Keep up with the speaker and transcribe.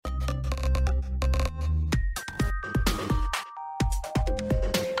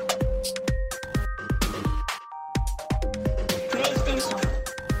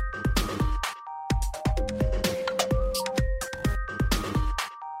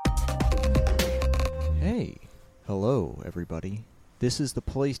Hello, everybody. This is the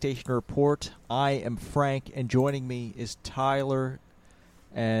PlayStation Report. I am Frank, and joining me is Tyler.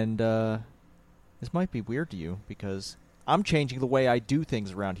 And this might be weird to you, because I'm changing the way I do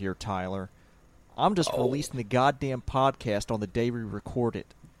things around here, Tyler. I'm just releasing the goddamn podcast on the day we record it.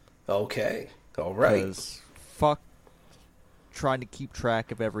 Okay. All right. Because fuck trying to keep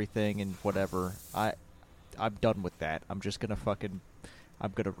track of everything and whatever. I'm done with that. I'm just going to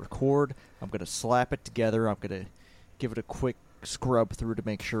I'm going to record, I'm going to slap it together, I'm going to give it a quick scrub through to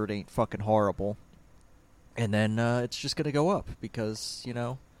make sure it ain't fucking horrible. And then it's just going to go up because, you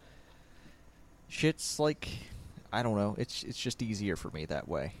know, shit's like, I don't know, it's just easier for me that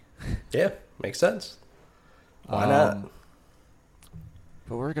way. Yeah, makes sense. Why not?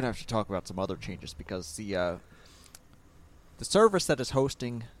 But we're going to have to talk about some other changes because the service that is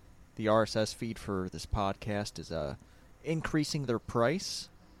hosting the RSS feed for this podcast is increasing their price,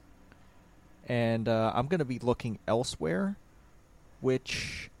 and I'm going to be looking elsewhere,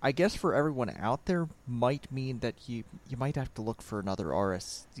 which I guess for everyone out there might mean that you might have to look for another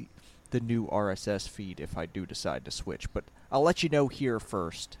the new RSS feed if I do decide to switch. But I'll let you know here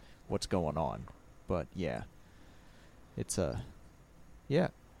first what's going on. But yeah, it's yeah.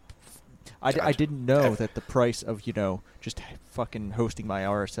 I didn't know that the price of, you know, just fucking hosting my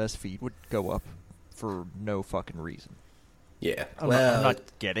RSS feed would go up for no fucking reason. Yeah. I'm not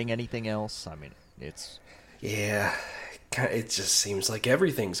getting anything else. I mean, it's... Yeah, it just seems like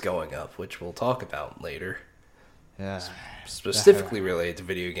everything's going up, which we'll talk about later. Yeah. Specifically related to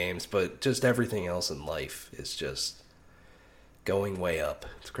video games, but just everything else in life is just going way up.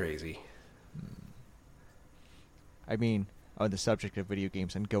 It's crazy. I mean, on the subject of video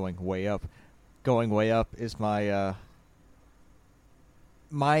games and going way up is my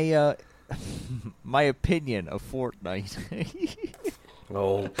my opinion of Fortnite.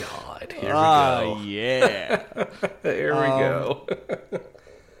 Oh God! Here we go. Yeah. Here we go.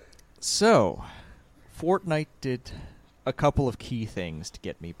 So, Fortnite did a couple of key things to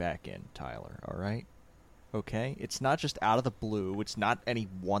get me back in, Tyler. All right. Okay. It's not just out of the blue. It's not any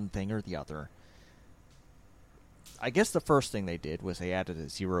one thing or the other. I guess the first thing they did was they added a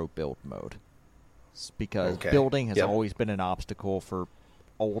zero build mode. Because building has always been an obstacle for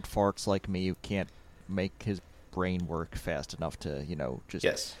old farts like me who can't make his brain work fast enough to, you know,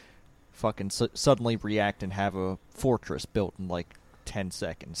 just fucking suddenly react and have a fortress built in like 10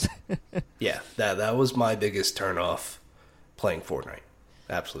 seconds. Yeah, that was my biggest turnoff playing Fortnite.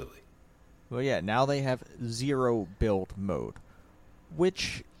 Absolutely. Well, yeah, now they have zero build mode,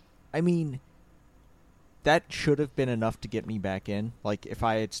 which, I mean... that should have been enough to get me back in. Like, if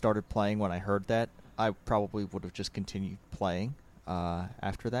I had started playing when I heard that, I probably would have just continued playing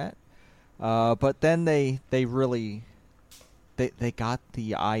after that. But then they really... They got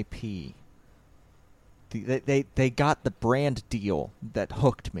the IP. They got the brand deal that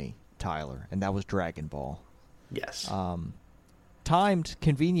hooked me, Tyler, and that was Dragon Ball. Yes. Timed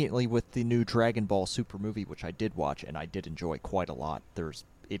conveniently with the new Dragon Ball Super movie, which I did watch, and I did enjoy quite a lot. It's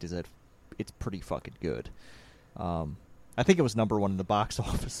pretty fucking good. I think it was number one in the box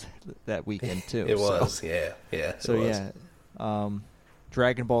office that weekend too. It was, yeah. So yeah,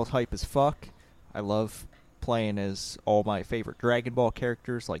 Dragon Ball's hype as fuck. I love playing as all my favorite Dragon Ball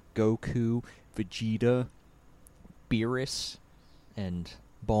characters like Goku, Vegeta, Beerus, and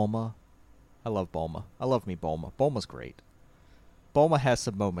Bulma. I love Bulma. I love me Bulma. Bulma's great. Bulma has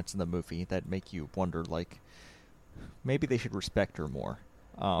some moments in the movie that make you wonder, like, maybe they should respect her more.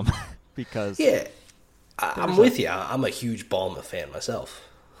 Because I'm with you. I'm a huge Bulma fan myself.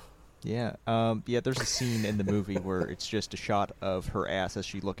 Yeah, there's a scene in the movie where it's just a shot of her ass as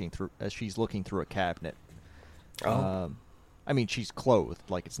she's looking through a cabinet. I mean, she's clothed,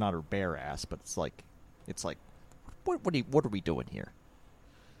 like it's not her bare ass, but it's like what are we doing here?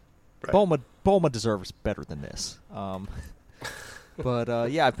 Right. Bulma deserves better than this. But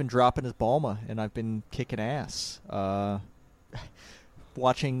yeah, I've been dropping as Bulma, and I've been kicking ass.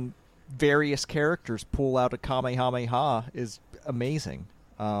 Watching various characters pull out a Kamehameha is amazing.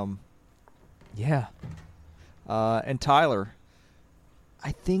 Yeah. And Tyler,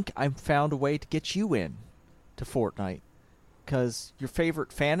 I think I've found a way to get you in to Fortnite. Because your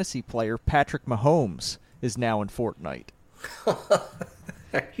favorite fantasy player, Patrick Mahomes, is now in Fortnite.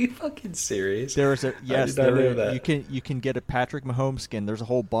 Are you fucking serious? There is you can get a Patrick Mahomes skin. There's a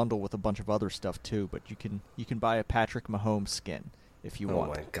whole bundle with a bunch of other stuff too, but you can buy a Patrick Mahomes skin if you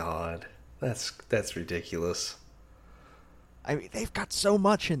want. Oh my God. That's ridiculous. I mean, they've got so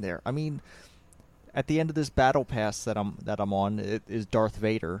much in there. I mean, at the end of this battle pass that I'm on, it is Darth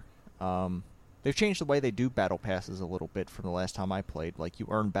Vader. they've changed the way they do battle passes a little bit from the last time I played. Like, you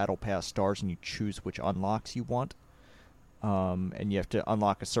earn battle pass stars and you choose which unlocks you want, and you have to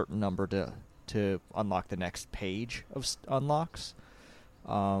unlock a certain number to unlock the next page of unlocks.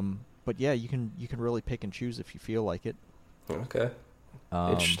 But yeah, you can really pick and choose if you feel like it. Okay,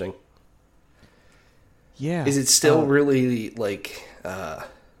 interesting. Yeah. Is it still really like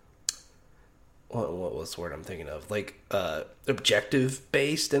what was the word I'm thinking of? Like objective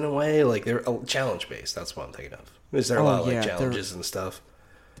based in a way? Like they're challenge based. That's what I'm thinking of. Is there a lot of like challenges and stuff?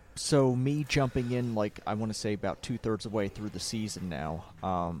 So me jumping in, like, I want to say about 2/3 of the way through the season now.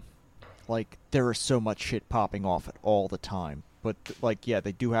 Like, there is so much shit popping off at all the time. But like, yeah,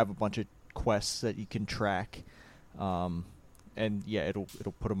 they do have a bunch of quests that you can track. And yeah, it'll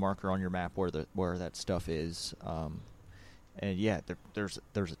put a marker on your map where that stuff is. And yeah, there's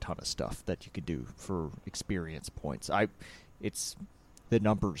a ton of stuff that you could do for experience points. The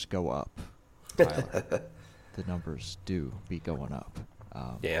numbers go up, Tyler. The numbers do be going up.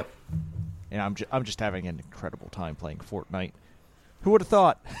 Yeah. And I'm just having an incredible time playing Fortnite. Who would have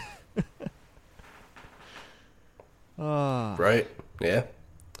thought? Right. Yeah.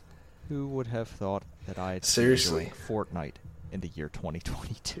 Who would have thought that I'd seriously be enjoying Fortnite in the year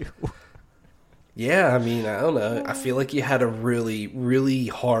 2022? Yeah, I mean, I don't know. I feel like you had a really, really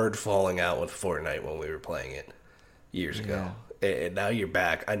hard falling out with Fortnite when we were playing it years ago. And now you're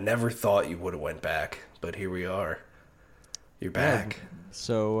back. I never thought you would have went back, but here we are. You're back. Yeah,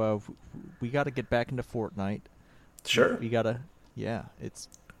 so we got to get back into Fortnite. Sure. We got to, yeah, it's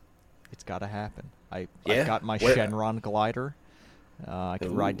got to happen. I got my Shenron glider. I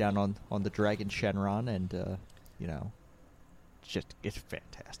can ride down on the Dragon Shenron, and, it's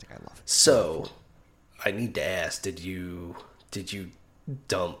fantastic. I love it. So, I need to ask, did you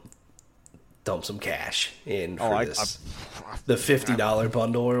dump some cash in for the $50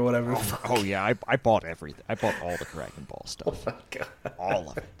 bundle or whatever? Oh yeah, I bought everything. I bought all the Dragon Ball stuff. Oh my god, all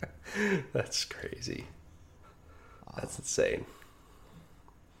of it. That's crazy. That's insane.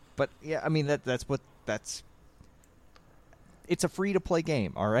 But yeah, I mean that's it's a free to play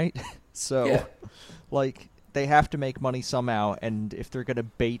game, all right? So like, they have to make money somehow, and if they're gonna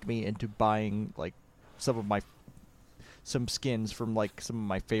bait me into buying like some skins from like some of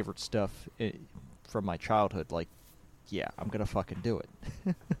my favorite stuff from my childhood, like, yeah, I'm gonna fucking do it.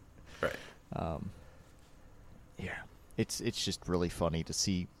 Right. Yeah, it's just really funny to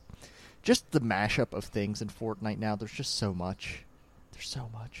see just the mashup of things in Fortnite now. There's just so much. There's so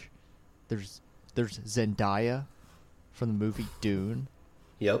much. There's Zendaya from the movie Dune.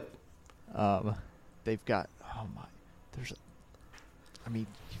 Yep. They've got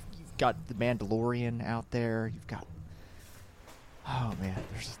you've got the Mandalorian out there. You've got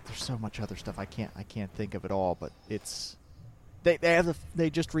there's so much other stuff. I can't think of it all, but it's they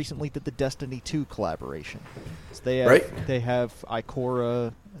just recently did the Destiny 2 collaboration. So they have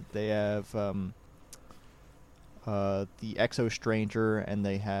Ikora, they have the Exo Stranger, and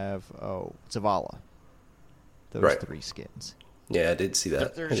they have Zavala. Those three skins. Yeah, I did see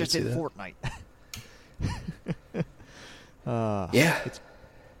that. They're just in Fortnite.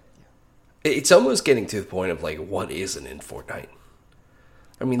 It's almost getting to the point of like, what isn't in Fortnite?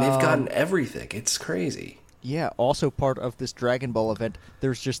 I mean, they've gotten everything. It's crazy. Yeah. Also, part of this Dragon Ball event,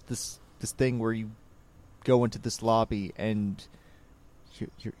 there's just this thing where you go into this lobby and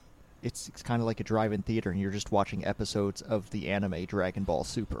it's kind of like a drive-in theater, and you're just watching episodes of the anime Dragon Ball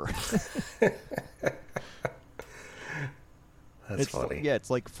Super. That's funny. Yeah,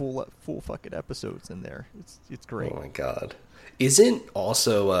 it's like full fucking episodes in there. It's great. Oh my god! Isn't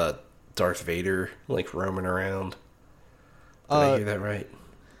also Darth Vader like roaming around? Did I hear that right?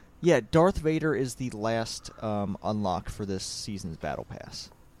 Yeah, Darth Vader is the last unlock for this season's Battle Pass.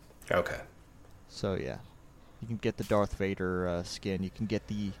 Okay. So yeah, you can get the Darth Vader skin. You can get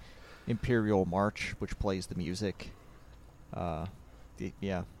the Imperial March, which plays the music.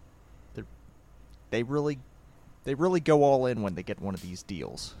 They really go all in when they get one of these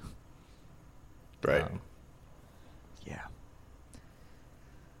deals. Right. Yeah.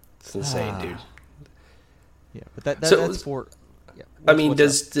 It's insane, dude. Yeah, but that's for... Yeah, I mean,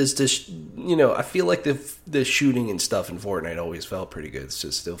 does this... I feel like the shooting and stuff in Fortnite always felt pretty good. Does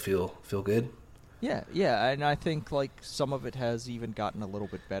it still feel good? Yeah, and I think like some of it has even gotten a little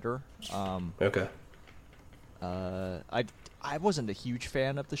bit better. Okay. I wasn't a huge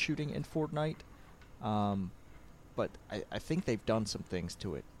fan of the shooting in Fortnite, but I think they've done some things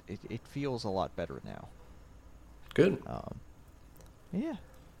to it. It feels a lot better now. Good. Yeah.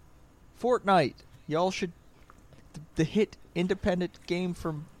 Fortnite, y'all should... The hit independent game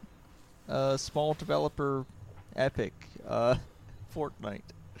from small developer Epic, Fortnite.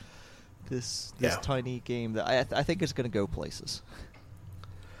 This Yeah. tiny game that I think is going to go places.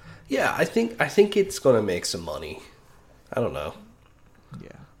 Yeah, I think it's going to make some money. I don't know. Yeah.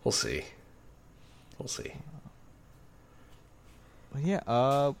 We'll see. We'll see. But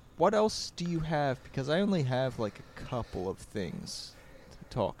yeah, what else do you have? Because I only have like a couple of things to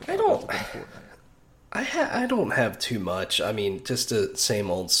talk about. I don't. other than Fortnite. I don't have too much. I mean, just the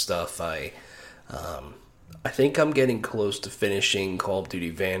same old stuff. I think I'm getting close to finishing Call of Duty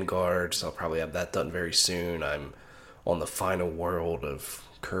Vanguard, so I'll probably have that done very soon. I'm on the final world of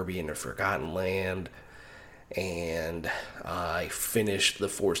Kirby and the Forgotten Land, and I finished The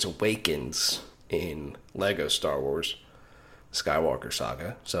Force Awakens in Lego Star Wars Skywalker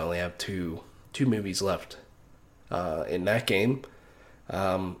Saga, so I only have two movies left in that game.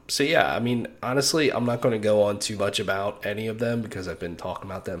 So yeah, I mean, honestly, I'm not going to go on too much about any of them because I've been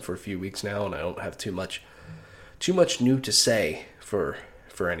talking about them for a few weeks now, and I don't have too much new to say for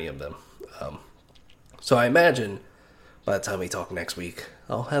any of them. So I imagine by the time we talk next week,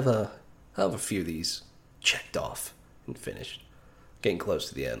 I'll have a few of these checked off and finished. Getting close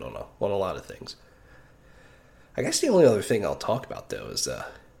to the end on a lot of things. I guess the only other thing I'll talk about though is,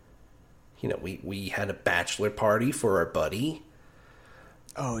 we had a bachelor party for our buddy.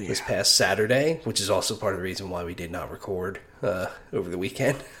 Oh yeah. This past Saturday, which is also part of the reason why we did not record over the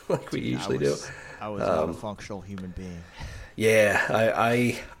weekend like we usually do. I was not a functional human being. Yeah,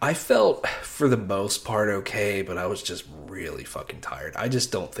 I felt for the most part okay, but I was just really fucking tired. I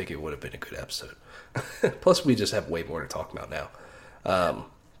just don't think it would have been a good episode. Plus, we just have way more to talk about now.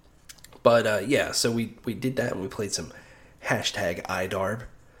 But yeah, so we did that and we played some #iDarb,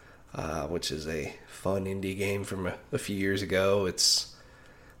 which is a fun indie game from a few years ago. It's,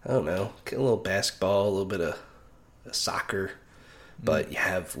 I don't know, a little basketball, a little bit of soccer, but you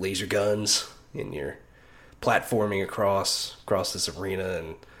have laser guns and you're platforming across this arena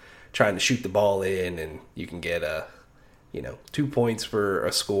and trying to shoot the ball in, and you can get 2 points for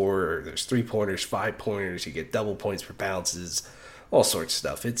a score, or there's 3-pointers, 5-pointers, you get double points for bounces, all sorts of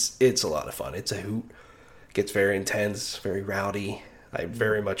stuff. It's a lot of fun. It's a hoot. It gets very intense, very rowdy. I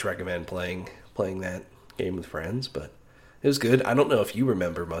very much recommend playing that game with friends, but it was good. I don't know if you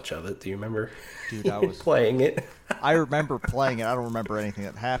remember much of it. Do you remember playing it? I remember playing it. I don't remember anything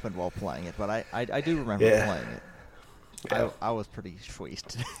that happened while playing it, but I do remember playing it. Yeah. I was pretty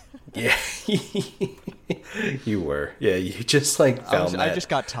wasted. Yeah, you were. Yeah, you just found I just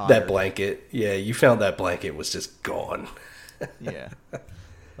got tired. That blanket. Yeah, you found that blanket was just gone. Yeah.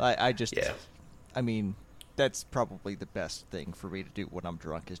 I mean, that's probably the best thing for me to do when I'm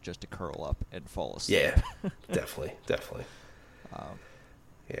drunk is just to curl up and fall asleep. Yeah, definitely.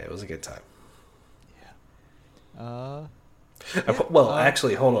 Yeah, it was a good time. Yeah.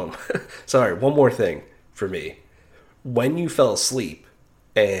 Actually, hold on. Sorry, one more thing for me. When you fell asleep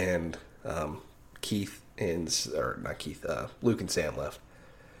and Luke and Sam left.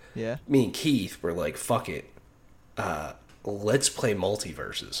 Yeah. Me and Keith were like, fuck it. Let's play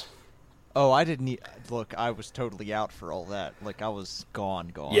multiverses. Oh, I didn't look, I was totally out for all that. Like, I was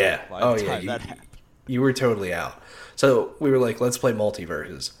gone. Yeah. By the time that happened. You were totally out. So we were like, let's play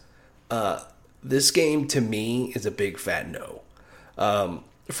multiverses. This game, to me, is a big fat no.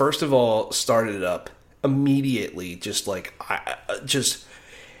 First of all, started it up immediately, just just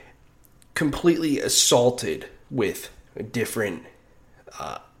completely assaulted with different,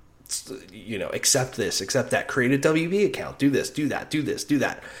 accept this, accept that, create a WB account, do this, do that, do this, do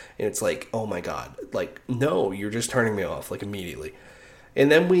that. And it's like, oh my God, like, no, you're just turning me off, like, immediately.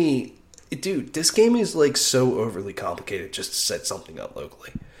 And then dude, this game is like so overly complicated just to set something up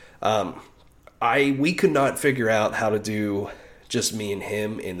locally. We could not figure out how to do just me and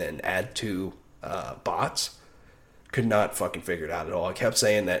him and then add 2 bots. Could not fucking figure it out at all. I kept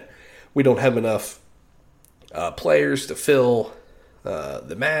saying that we don't have enough players to fill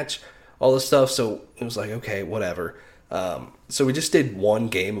the match, all this stuff. So it was like, okay, whatever. So we just did one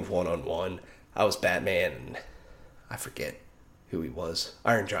game of 1-on-1. I was Batman and I forget who he was.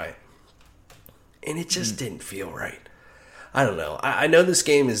 Iron Giant. And it just didn't feel right. I don't know. I know this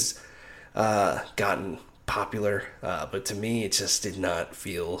game has gotten popular, but to me it just did not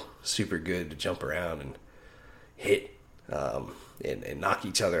feel super good to jump around and hit and knock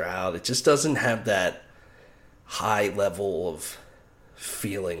each other out. It just doesn't have that high level of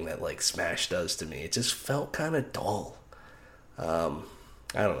feeling that like Smash does to me. It just felt kind of dull. I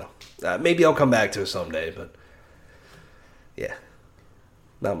don't know. Maybe I'll come back to it someday, but yeah,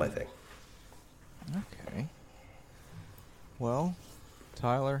 not my thing. Okay. Well,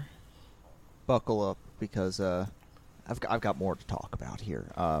 Tyler, buckle up because I've got more to talk about here.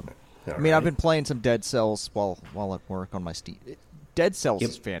 I've been playing some Dead Cells while at work on my Steam. Dead Cells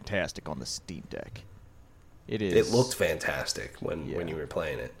is fantastic on the Steam Deck. It is. It looked fantastic when you were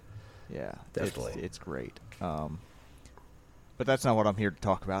playing it. Yeah, definitely. It's great. But that's not what I'm here to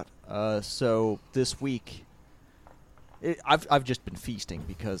talk about. So this week, I've just been feasting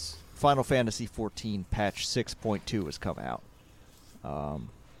because Final Fantasy XIV patch 6.2 has come out,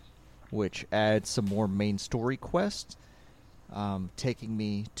 which adds some more main story quests, taking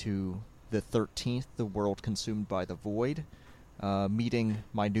me to the 13th, the world consumed by the void, meeting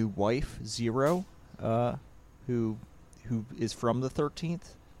my new wife, Zero, who is from the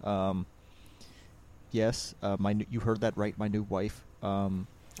 13th. Yes, you heard that right, my new wife.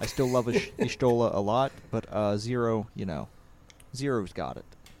 I still love Ishtola a lot, but Zero, Zero's got it.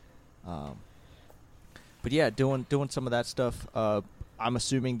 But yeah, doing some of that stuff. I'm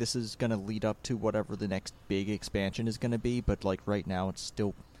assuming this is going to lead up to whatever the next big expansion is going to be, but like right now it's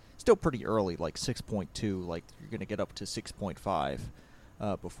still pretty early, like 6.2, like you're going to get up to 6.5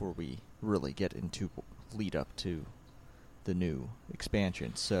 before we really get into lead up to the new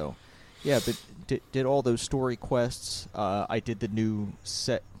expansion. So yeah, but did all those story quests. I did the new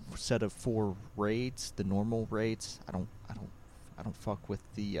set of 4 raids, the normal raids. I don't fuck with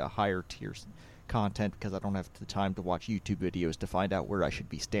the higher tiers content because I don't have the time to watch YouTube videos to find out where I should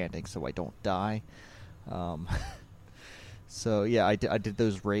be standing so I don't die. So yeah, I did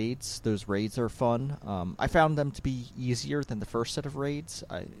those raids. Those raids are fun. I found them to be easier than the first set of raids.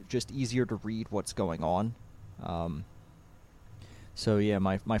 Just easier to read what's going on. So yeah,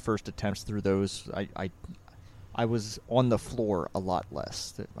 my first attempts through those, I was on the floor a lot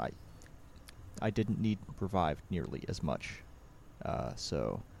less. I didn't need revived nearly as much.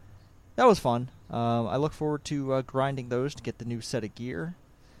 So that was fun. I look forward to grinding those to get the new set of gear.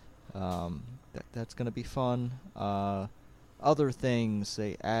 That's going to be fun. Other things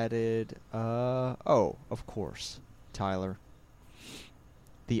they added. Of course, Tyler.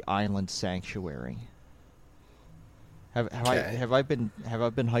 The Island Sanctuary. Have I been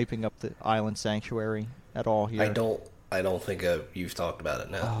hyping up the Island Sanctuary at all here? I don't think you've talked about it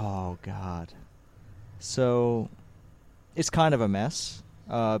now. Oh God. So it's kind of a mess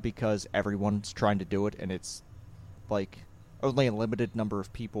because everyone's trying to do it, and it's like only a limited number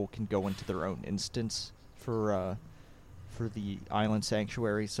of people can go into their own instance for the Island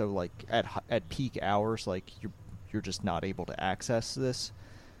Sanctuary. So like at peak hours, like you're just not able to access this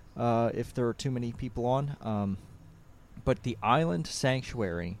if there are too many people on. But the Island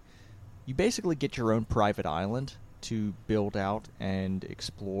Sanctuary, you basically get your own private island to build out and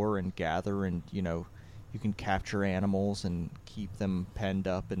explore and gather, and you can capture animals and keep them penned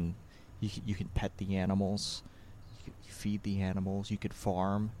up, and you can pet the animals, you feed the animals, you could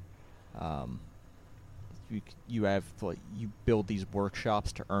farm. You build these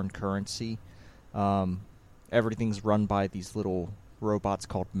workshops to earn currency. Everything's run by these little robots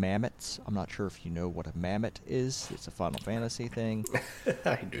called mammoths. I'm not sure if you know what a mammoth is. It's a Final Fantasy thing.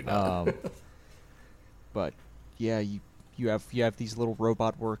 I do not. But yeah, you have these little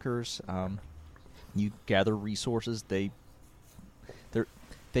robot workers. You gather resources. They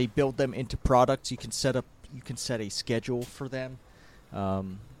build them into products. You can set a schedule for them,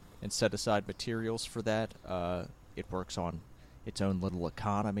 and set aside materials for that. It works on its own little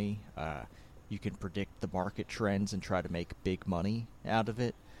economy. You can predict the market trends and try to make big money out of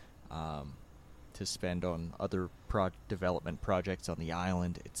it to spend on other development projects on the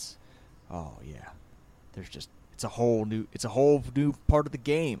island. It's a whole new part of the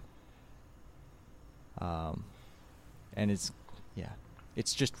game. And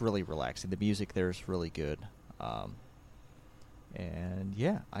it's just really relaxing. The music there is really good. And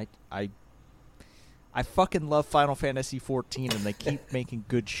yeah, I fucking love Final Fantasy XIV, and they keep making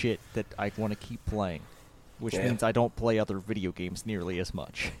good shit that I want to keep playing, which means I don't play other video games nearly as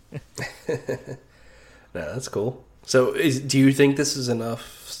much. No, that's cool. So do you think this is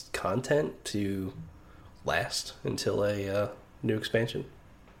enough content to last until a new expansion?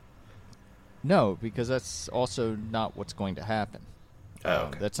 No, because that's also not what's going to happen. Oh,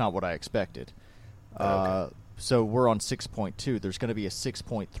 okay. That's not what I expected. Okay. So we're on 6.2. There's going to be a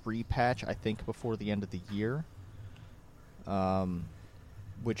 6.3 patch, I think, before the end of the year,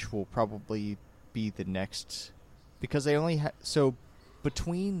 which will probably be the next, because they only so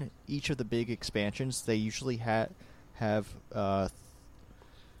between each of the big expansions, they usually have 3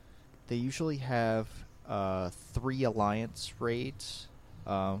 alliance raids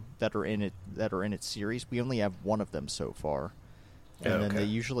that are in its series. We only have one of them so far. And then they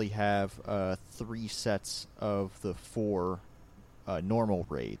usually have 3 sets of the 4 normal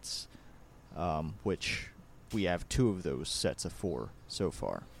raids, which we have 2 of those sets of 4 so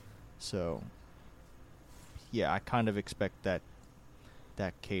far. So, yeah, I kind of expect that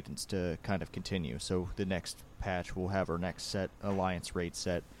that cadence to kind of continue. So the next patch we'll have our next set alliance raid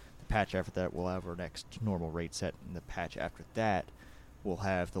set. The patch after that we'll have our next normal raid set, and the patch after that we'll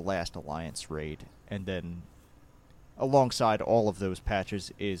have the last alliance raid, and then alongside all of those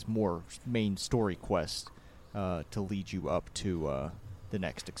patches is more main story quests to lead you up to the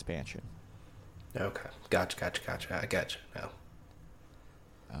next expansion. Okay, gotcha. I got you now.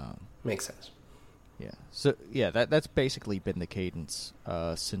 Makes sense. Yeah. So yeah, that's basically been the cadence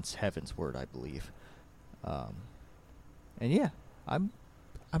since Heaven's Word, I believe. And yeah, I'm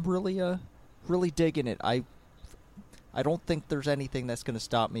really digging it. I don't think there's anything that's going to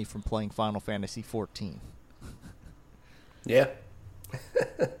stop me from playing Final Fantasy 14. Yeah.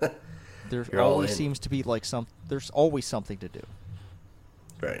 There always seems to be there's always something to do.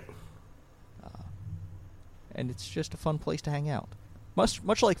 Right. And it's just a fun place to hang out. Much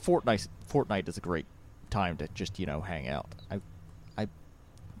like Fortnite. Fortnite is a great time to just hang out.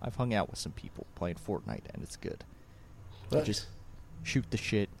 I've hung out with some people playing Fortnite, and it's good. Nice. You just shoot the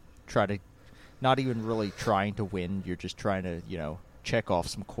shit. Try to, not even really trying to win. You're just trying to check off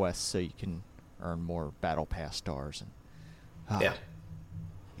some quests so you can earn more Battle Pass stars. And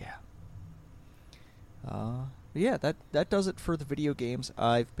yeah, that does it for the video games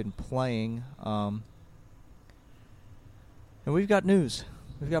I've been playing. And we've got news.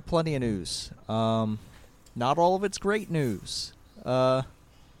 We've got plenty of news. Not all of it's great news.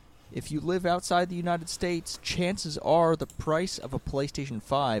 If you live outside the United States, chances are the price of a PlayStation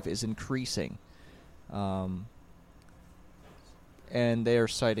 5 is increasing. And they are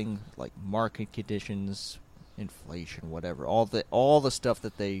citing market conditions, inflation, whatever. All the stuff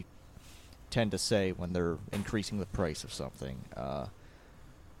that they tend to say when they're increasing the price of something.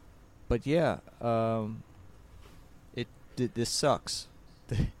 But yeah, this sucks.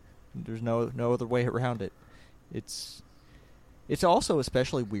 There's no other way around it. It's also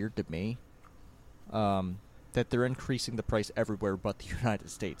especially weird to me that they're increasing the price everywhere but the United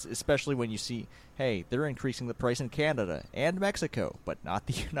States, especially when you see, hey, they're increasing the price in Canada and Mexico, but not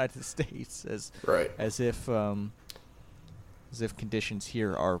the United States, as if conditions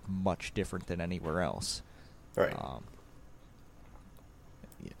here are much different than anywhere else. Right.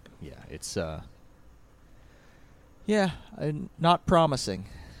 It's not promising.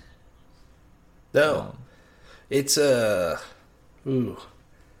 No. It's a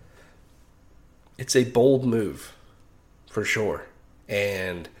bold move, for sure.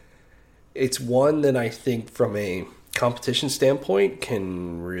 And it's one that I think from a competition standpoint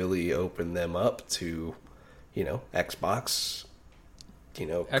can really open them up to, Xbox,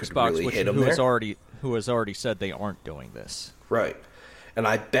 Xbox, could really hit them who has already said they aren't doing this. Right. And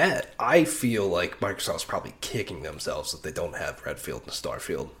I feel like Microsoft's probably kicking themselves that they don't have Redfield and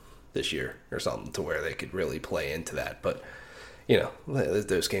Starfield this year or something to where they could really play into that. But,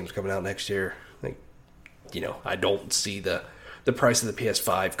 those games coming out next year, I don't see the price of the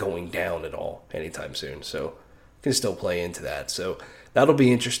PS5 going down at all anytime soon. So you can still play into that. So that'll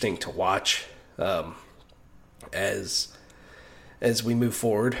be interesting to watch as we move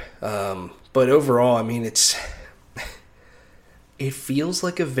forward. But overall, I mean, it feels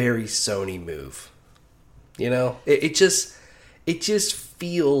like a very Sony move. It just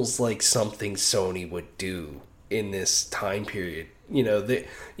feels like something Sony would do in this time period.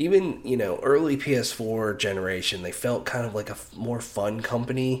 Even early PS4 generation, they felt kind of like a more fun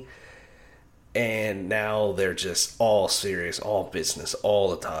company, and now they're just all serious, all business, all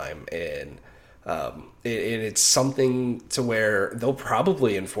the time, and it's something to where they'll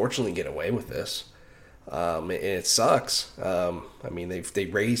probably, unfortunately, get away with this. And it sucks. I mean, they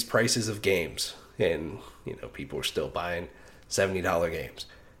raised prices of games, and people are still buying $70 games.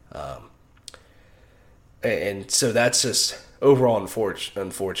 And so that's just overall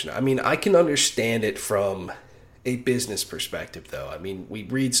unfortunate. I mean, I can understand it from a business perspective, though. I mean, we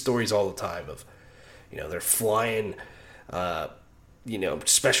read stories all the time of, they're flying,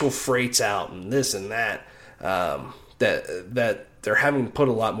 special freights out and this and that, that they're having to put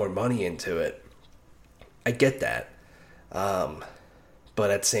a lot more money into it. I get that.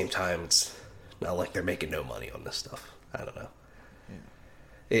 But at the same time, it's not like they're making no money on this stuff. I don't know.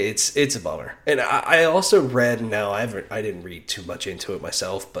 It's a bummer. And I also read, now I didn't read too much into it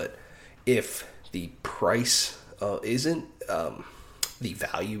myself, but if the price isn't the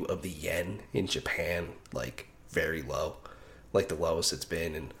value of the yen in Japan very low, like the lowest it's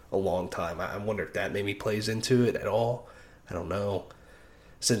been in a long time, I wonder if that maybe plays into it at all. I don't know,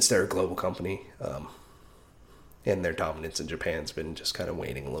 since they're a global company, and their dominance in Japan's been just kind of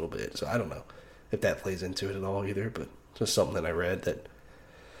waning a little bit. So I don't know if that plays into it at all either, but just something that I read that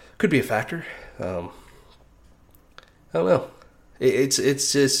could be a factor. I don't know. It's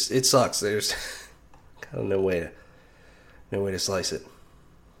just it sucks. There's kind of no way to slice it.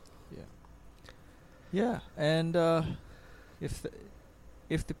 Yeah. Yeah, and if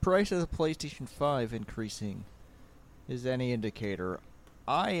the price of the PlayStation 5 increasing is any indicator,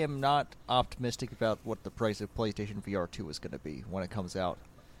 I am not optimistic about what the price of PlayStation VR 2 is going to be when it comes out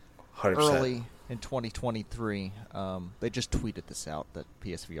 100%. early in 2023. They just tweeted this out that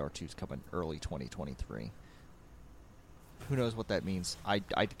PSVR 2 is coming early 2023. Who knows what that means?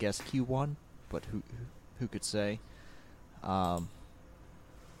 I'd guess Q1, but who could say? Yeah.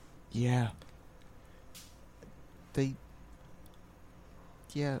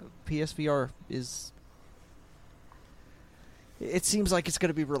 PSVR is. It seems like it's going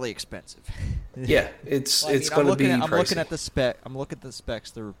to be really expensive. Yeah, it's going to be pricey. I'm looking at the spec. I'm looking at the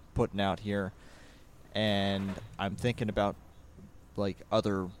specs they're putting out here, and I'm thinking about like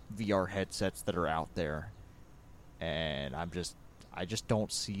other VR headsets that are out there, and I just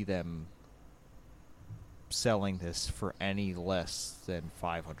don't see them selling this for any less than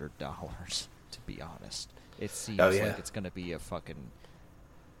 $500. To be honest, it seems like it's going to be a fucking.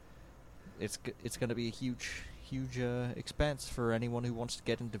 It's going to be a huge expense for anyone who wants to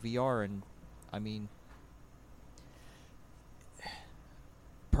get into VR, and I mean,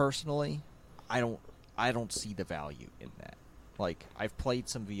 personally, I don't see the value in that. Like, I've played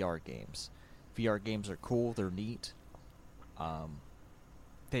some VR games. VR games are cool, they're neat.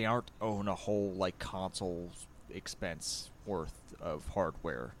 They aren't own a whole like console expense worth of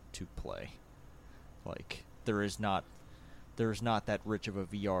hardware to play. Like, there is not that rich of a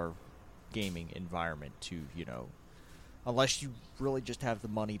VR gaming environment to, unless you really just have the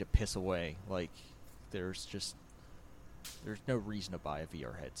money to piss away, like, there's no reason to buy a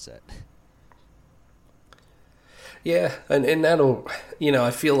VR headset. Yeah, and that'll,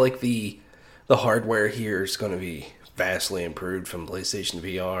 I feel like the hardware here is going to be vastly improved from PlayStation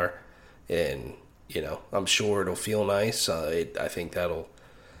VR, and, I'm sure it'll feel nice. I think that'll,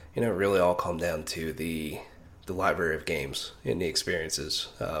 really all come down to the library of games and the experiences,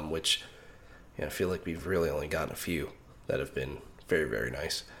 which I feel like we've really only gotten a few that have been very, very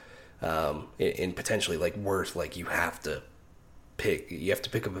nice, and potentially like worth, like you have to pick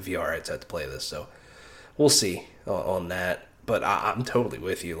up a VR headset to play this. So we'll see on that. But I'm totally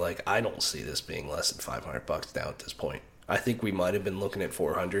with you. Like, I don't see this being less than $500 now at this point. I think we might have been looking at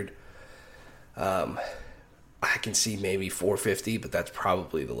 $400. I can see maybe $450, but that's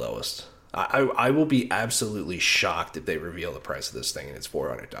probably the lowest. I will be absolutely shocked if they reveal the price of this thing and it's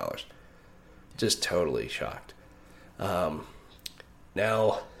 $400. Just totally shocked. Now,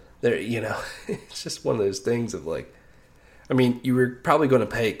 there, it's just one of those things of like, I mean, you were probably going to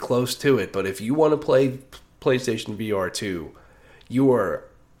pay close to it, but if you want to play PlayStation VR 2, you are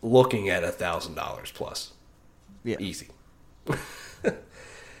looking at $1,000 plus. Yeah. Easy.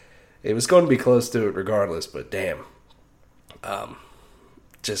 It was going to be close to it regardless, but damn.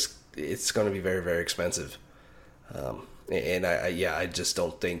 It's going to be very, very expensive. And I just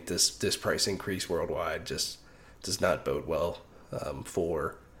don't think this price increase worldwide just does not bode well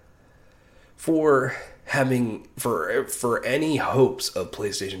for any hopes of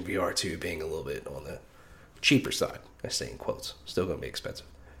PlayStation VR 2 being a little bit on the cheaper side. I say in quotes. Still going to be expensive,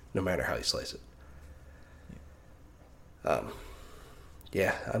 no matter how you slice it.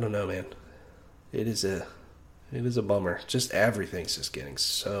 Yeah, I don't know, man. It is a bummer. Just everything's just getting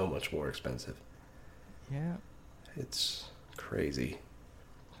so much more expensive. Yeah. It's crazy.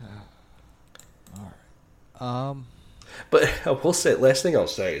 All right. But I will say, last thing I'll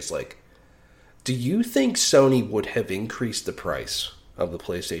say is, like, do you think Sony would have increased the price of the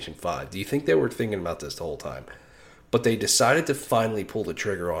PlayStation 5? Do you think they were thinking about this the whole time? But they decided to finally pull the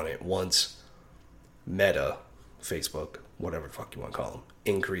trigger on it once Meta, Facebook, whatever the fuck you want to call them,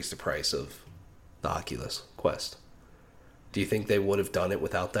 increased the price of the Oculus Quest. Do you think they would have done it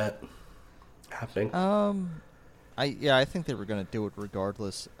without that happening? I think they were going to do it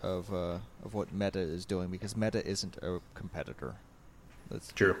regardless of what Meta is doing, because Meta isn't a competitor.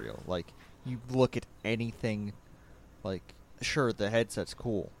 That's true. Real. Like, you look at anything, like, sure, the headset's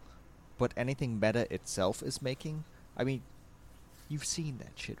cool, but anything Meta itself is making, I mean, you've seen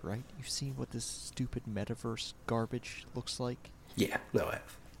that shit, right? You've seen what this stupid metaverse garbage looks like? Yeah, no, I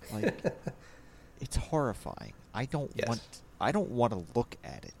have. Like, it's horrifying. I don't want to look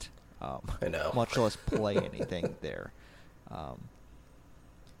at it. I know. Much less play anything there.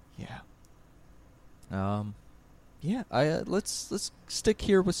 Let's stick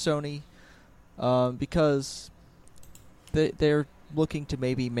here with Sony, because they're looking to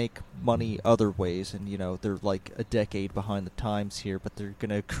maybe make money other ways, and they're like a decade behind the times here, but they're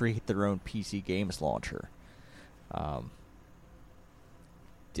gonna create their own PC games launcher.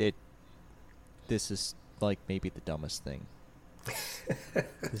 This is like maybe the dumbest thing.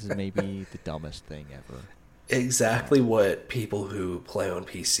 This is maybe the dumbest thing ever. Exactly what people who play on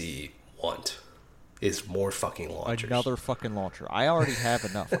PC want is more fucking launchers. Another fucking launcher. I already have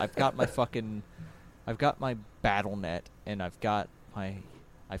enough. I've got my BattleNet, and I've got my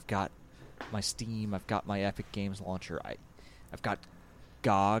Steam. I've got my Epic Games launcher. I've got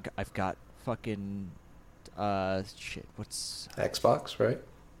GOG. I've got fucking shit. What's Xbox, right?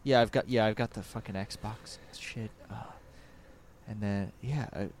 Yeah, I've got the fucking Xbox shit. And then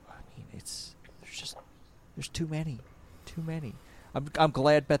I mean there's too many. I'm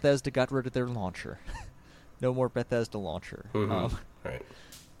glad Bethesda got rid of their launcher. No more Bethesda launcher. Mm-hmm. Right.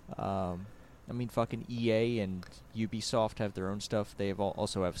 I mean, fucking EA and Ubisoft have their own stuff. They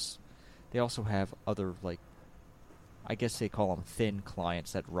also have other, like, I guess they call them thin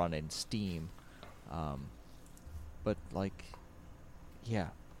clients that run in Steam. But like, yeah,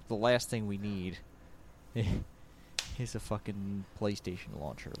 the last thing we need is a fucking PlayStation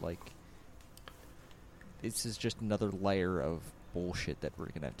launcher. Like, this is just another layer of bullshit that we're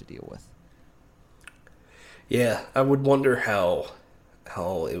gonna have to deal with. Yeah, I would wonder how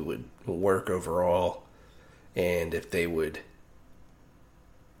it would work overall, and if they would.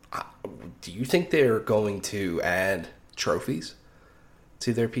 Do you think they're going to add trophies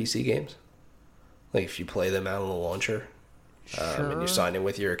to their PC games? Like if you play them out on the launcher, Sure. and you sign in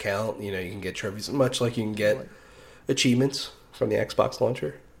with your account, you can get trophies, much like you can get achievements from the Xbox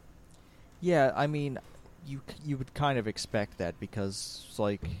launcher. Yeah, I mean, you would kind of expect that because,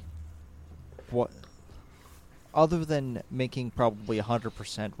 like, what other than making probably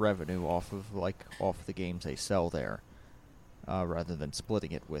 100% revenue off of the games they sell there, rather than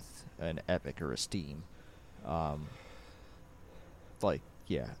splitting it with an Epic or a Steam,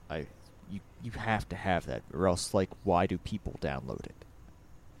 you have to have that, or else, like, why do people download it?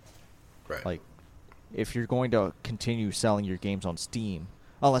 Right. Like, if you're going to continue selling your games on Steam,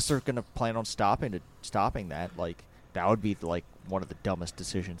 unless they're going to plan on stopping that, like, that would be, like, one of the dumbest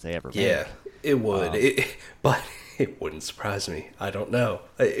decisions they ever made. Yeah, it would. But it wouldn't surprise me. I don't know.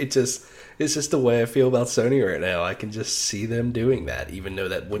 It's just the way I feel about Sony right now. I can just see them doing that, even though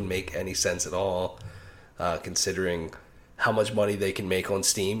that wouldn't make any sense at all, considering how much money they can make on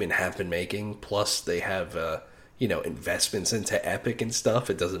Steam and have been making. Plus, they have investments into Epic and stuff.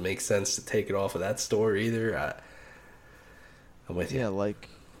 It doesn't make sense to take it off of that store either. I'm with you. Yeah, like,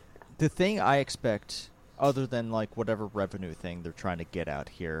 the thing I expect, other than, like, whatever revenue thing they're trying to get out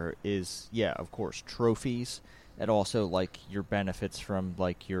here, is, yeah, of course, trophies, and also, like, your benefits from,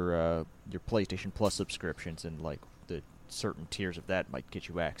 like, your PlayStation Plus subscriptions, and, like, the certain tiers of that might get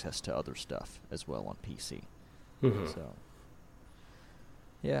you access to other stuff as well on PC. Mm-hmm. So,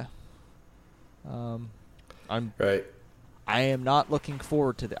 yeah. Right. I am not looking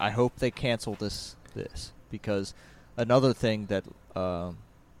forward to I hope they cancel this, because another thing that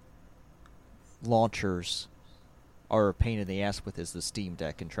launchers are a pain in the ass with is the Steam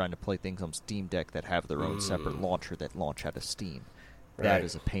Deck, and trying to play things on Steam Deck that have their own separate launcher that launch out of Steam. Right. That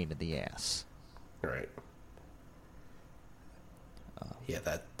is a pain in the ass. Right. Yeah,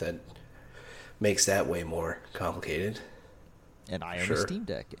 that makes that way more complicated. And I own a Steam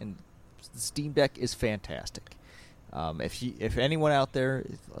Deck, and the Steam Deck is fantastic. If anyone out there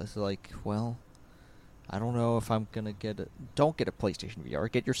is like, well, I don't know if I'm gonna don't get a PlayStation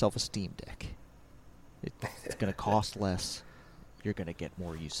VR. Get yourself a Steam Deck. It's gonna cost less. You're gonna get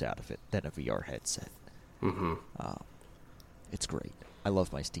more use out of it than a VR headset. Mm-hmm. It's great. I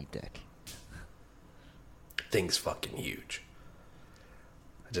love my Steam Deck. Thing's fucking huge.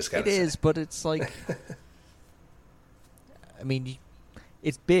 I just gotta say. It is, but it's like, I mean,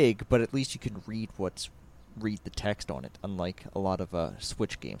 it's big, but at least you can read the text on it. Unlike a lot of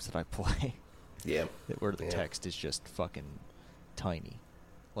Switch games that I play. Yeah. Where the text is just fucking tiny.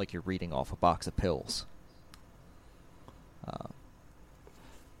 Like you're reading off a box of pills.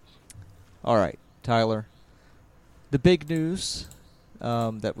 Alright, Tyler. The big news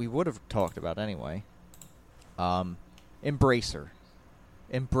that we would have talked about anyway. Embracer.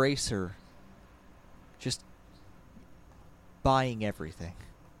 Embracer just buying everything.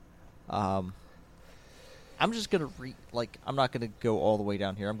 I'm just going to I'm not going to go all the way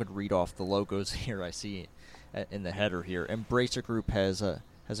down here. I'm going to read off the logos here I see in the header here. Embracer Group has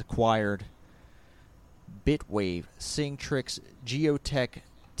acquired Bitwave, Singtrix, Geotech,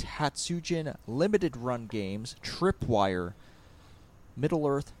 Tatsujin, Limited Run Games, Tripwire,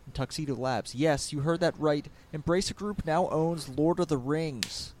 Middle-earth, and Tuxedo Labs. Yes, you heard that right. Embracer Group now owns Lord of the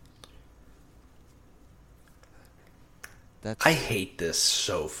Rings. I hate this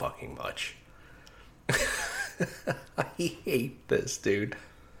so fucking much. I hate this, dude.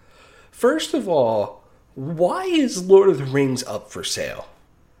 First of all, why is Lord of the Rings up for sale?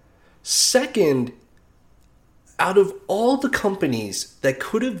 Second, out of all the companies that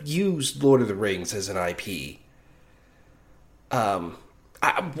could have used Lord of the Rings as an IP,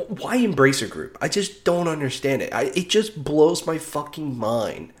 why Embracer Group? I just don't understand it. It just blows my fucking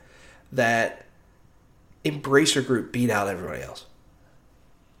mind that Embracer Group beat out everybody else.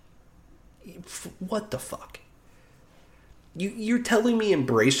 What the fuck? You're telling me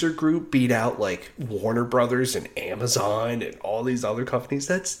Embracer Group beat out like Warner Brothers and Amazon and all these other companies?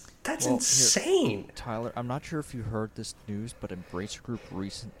 That's insane. Here, Tyler, I'm not sure if you heard this news, but Embracer Group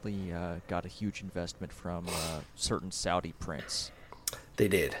recently got a huge investment from certain Saudi prince. They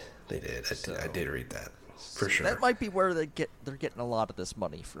did. I did read that for sure. That might be where they're getting a lot of this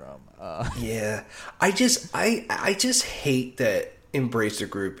money from. Yeah, I just hate that Embracer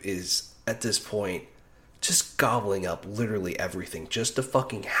Group is at this point just gobbling up literally everything just to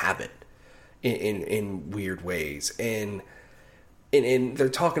fucking have it in weird ways. And they're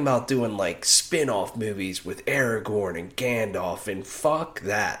talking about doing like spin-off movies with Aragorn and Gandalf, and fuck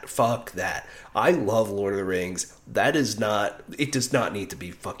that. I love Lord of the Rings. It does not need to be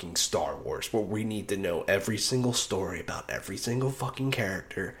fucking Star Wars, where we need to know every single story about every single fucking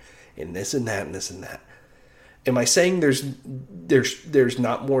character and this and that and this and that. Am I saying there's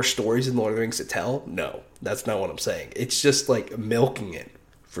not more stories in Lord of the Rings to tell? No, that's not what I'm saying. It's just like milking it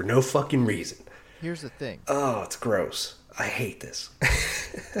for no fucking reason. Here's the thing. Oh, it's gross. I hate this.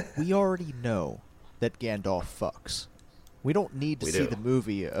 We already know that Gandalf fucks. We don't need to see the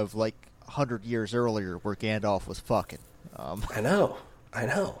movie of like 100 years earlier where Gandalf was fucking. I know.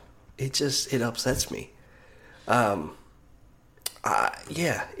 It upsets me. Yeah,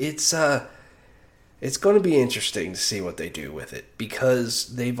 it's going to be interesting to see what they do with it,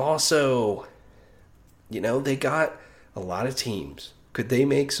 because they've also, they got a lot of teams. Could they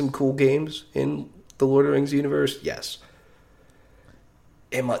make some cool games in the Lord of the Rings universe? Yes.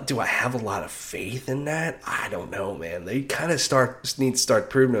 Do I have a lot of faith in that? I don't know, man. They kind of need to start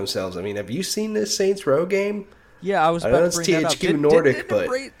proving themselves. I mean, have you seen this Saints Row game? Yeah, I was about to bring that up. THQ Nordic, but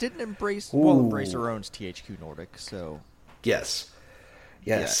Embracer owns THQ Nordic, so yes.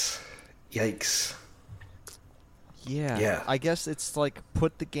 Yikes. Yeah. I guess it's like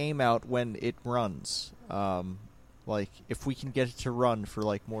put the game out when it runs. Like if we can get it to run for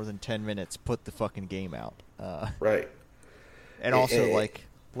like more than 10 minutes, put the fucking game out. Right. And also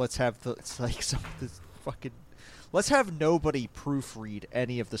let's have let's have nobody proofread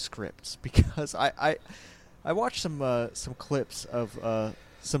any of the scripts, because I watched some clips of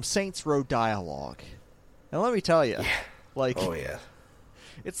some Saints Row dialogue, and let me tell you,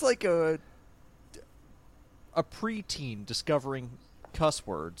 it's like a preteen discovering cuss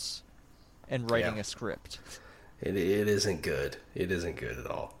words and writing a script. It isn't good. It isn't good at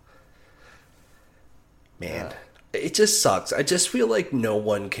all. Man, it just sucks. I just feel like no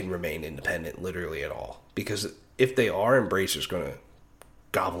one can remain independent literally at all, because if they are, Embracer's going to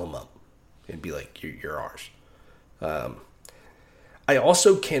gobble them up and be like, you're ours. I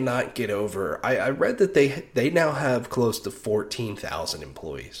also cannot get over, I read that they now have close to 14,000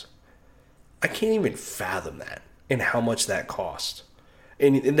 employees. I can't even fathom that and how much that costs.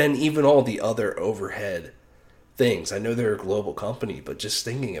 And then even all the other overhead things. I know they're a global company, but just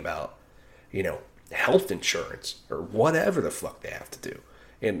thinking about, health insurance or whatever the fuck they have to do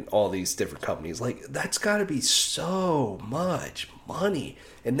in all these different companies, like that's got to be so much money.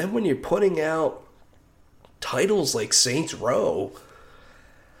 And then when you're putting out titles like Saints Row,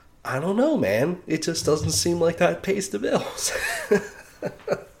 I don't know, man. It just doesn't seem like that pays the bills.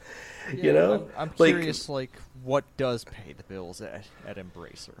 I'm curious, what does pay the bills at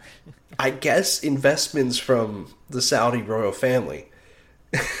Embracer? I guess investments from the Saudi royal family.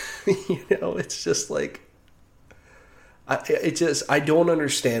 It's just like, I don't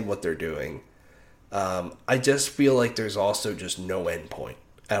understand what they're doing. I just feel like there's also just no end point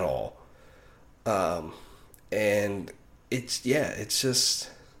at all. And it's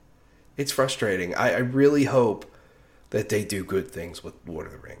frustrating. I really hope that they do good things with Lord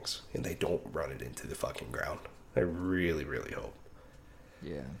of the Rings and they don't run it into the fucking ground. I really, really hope.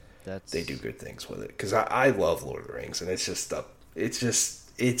 Yeah, they do good things with it, because I love Lord of the Rings, and it's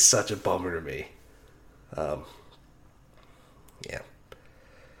such a bummer to me. Yeah.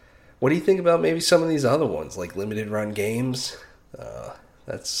 What do you think about maybe some of these other ones, like limited run games?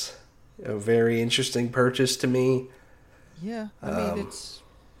 That's a very interesting purchase to me. Yeah, I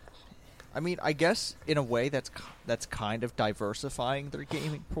guess in a way that's kind of diversifying their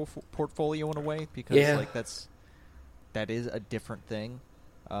gaming portfolio in a way, because that is a different thing.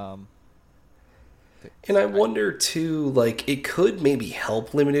 And I wonder too, like, it could maybe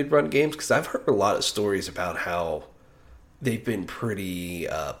help limited run games, because I've heard a lot of stories about how they've been pretty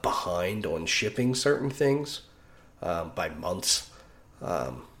behind on shipping certain things by months.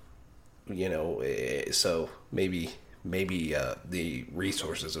 So maybe the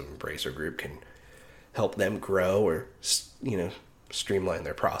resources of Embracer Group can help them grow, or streamline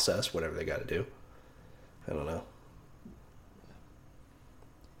their process, whatever they got to do. I don't know.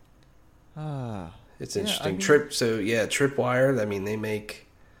 It's interesting. Tripwire. I mean, they made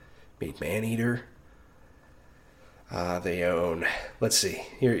Maneater. They own. Let's see.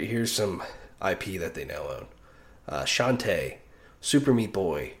 Here's some IP that they now own. Shantae, Super Meat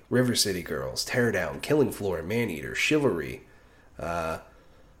Boy, River City Girls, Teardown, Killing Floor, Maneater, Chivalry,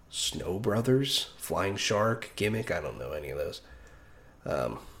 Snow Brothers, Flying Shark, Gimmick. I don't know any of those.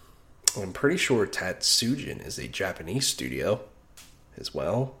 I'm pretty sure Tatsujin is a Japanese studio as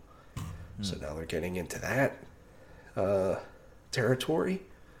well. So now they're getting into that territory.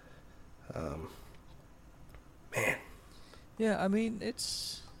 Man. Yeah, I mean,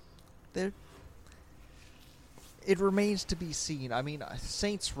 it remains to be seen. I mean,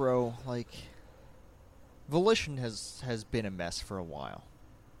 Saints Row, like, Volition has been a mess for a while.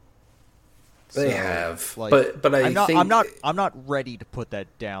 They have, like, but I'm not ready to put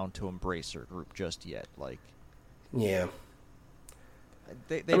that down to Embracer Group just yet. Like, yeah,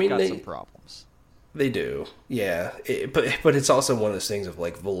 they've got some problems. They do, yeah. But it's also one of those things of,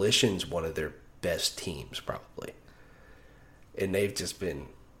 like, Volition's one of their best teams probably, and they've just been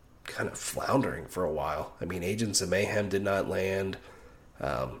kind of floundering for a while. I mean, Agents of Mayhem did not land.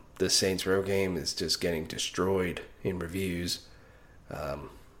 The Saints Row game is just getting destroyed in reviews.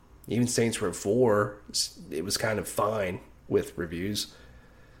 Even Saints Row 4, it was kind of fine with reviews.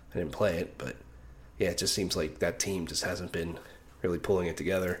 I didn't play it, but yeah, it just seems like that team just hasn't been really pulling it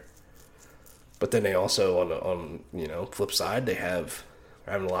together. But then they also, on flip side, they're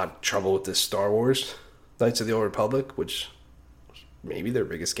having a lot of trouble with this Star Wars Knights of the Old Republic, which was maybe their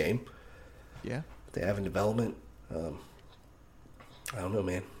biggest game. Yeah. They have in development. I don't know,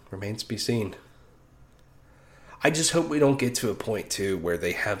 man. Remains to be seen. I just hope we don't get to a point, too, where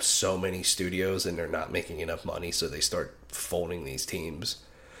they have so many studios and they're not making enough money, so they start folding these teams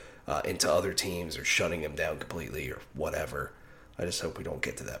into other teams or shutting them down completely or whatever. I just hope we don't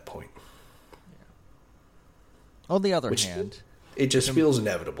get to that point. Yeah. On the other hand... It just feels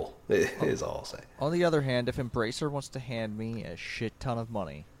inevitable, is all I'll say. On the other hand, if Embracer wants to hand me a shit ton of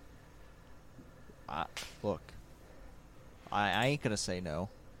money, look, I ain't going to say no.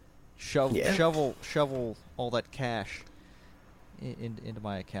 Shovel all that cash into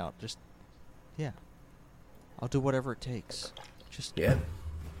my account. Just, yeah, I'll do whatever it takes. Just, yeah.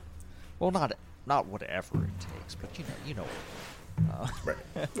 Well, not whatever it takes, but you know. Right.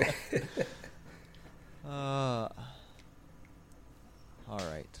 All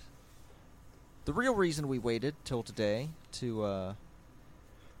right. The real reason we waited till today to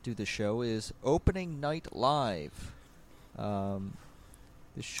do the show is Opening Night Live.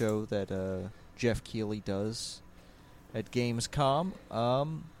 This show that Geoff Keighley does at Gamescom.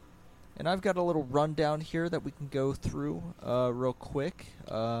 And I've got a little rundown here that we can go through real quick,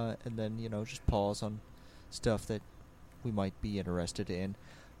 and then, just pause on stuff that we might be interested in.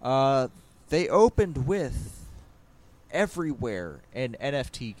 They opened with Everywhere, an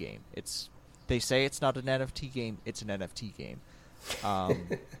NFT game. They say it's not an NFT game. It's an NFT game.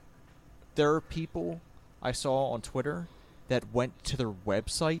 There are people I saw on Twitter that went to their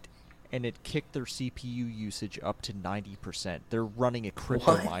website and it kicked their CPU usage up to 90%. They're running a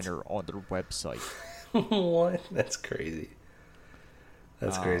crypto miner on their website. What? That's crazy.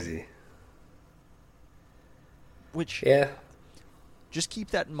 That's crazy. Which, yeah, just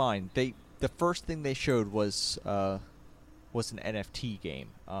keep that in mind. The first thing they showed was an NFT game,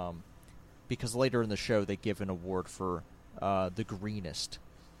 because later in the show they give an award for the greenest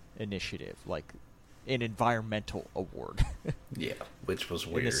initiative, like an environmental award. Yeah, which was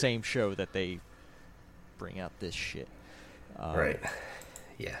weird. In the same show that they bring out this shit. Right.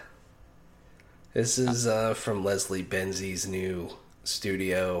 Yeah. This is from Leslie Benzi's new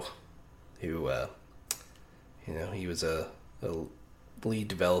studio, who, he was a lead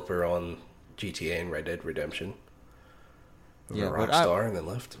developer on GTA and Red Dead Redemption. Yeah, Rockstar, and then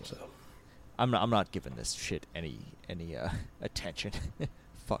left. So I'm not giving this shit any attention.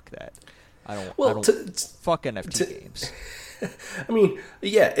 Fuck that. I don't fuck NFT games. I mean,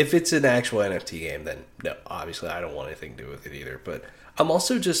 yeah, if it's an actual NFT game, then no, obviously I don't want anything to do with it either. But I'm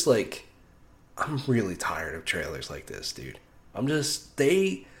also just like, I'm really tired of trailers like this, dude. I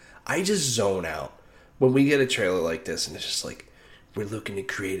just zone out when we get a trailer like this, and it's just like, we're looking to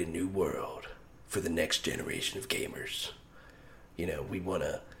create a new world for the next generation of gamers. You know, we want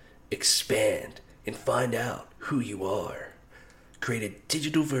to expand and find out who you are. Create a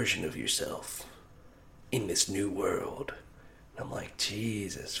digital version of yourself in this new world. And I'm like,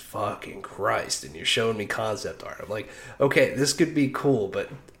 Jesus fucking Christ. And you're showing me concept art. I'm like, okay, this could be cool, but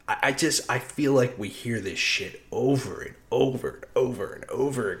I feel like we hear this shit over and over and over and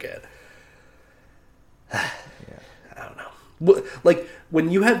over again. Yeah. I don't know. Like,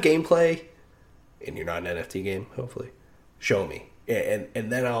 when you have gameplay, and you're not an NFT game, hopefully, show me. And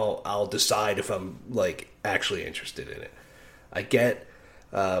then I'll decide if I'm, like, actually interested in it. I get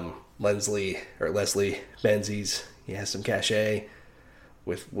Leslie Benzies. He has some cachet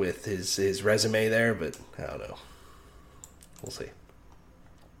with his resume there, but I don't know. We'll see.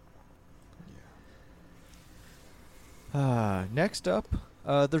 Next up,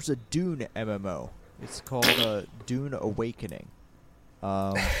 there's a Dune MMO. It's called Dune Awakening.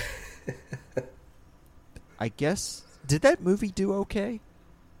 I guess, did that movie do okay?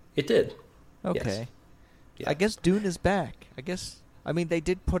 It did. Okay. Yes. Yeah. I guess Dune is back. I mean, they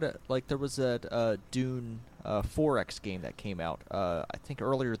did put there was a Dune 4X game that came out, I think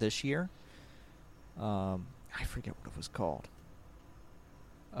earlier this year. I forget what it was called.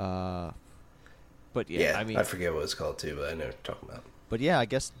 But yeah, I mean, I forget what it's called too, but I know what you're talking about. But yeah, I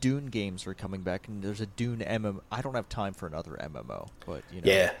guess Dune games are coming back, and there's a Dune MMO. I don't have time for another MMO, but you know.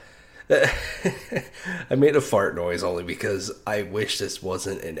 Yeah. I made a fart noise only because I wish this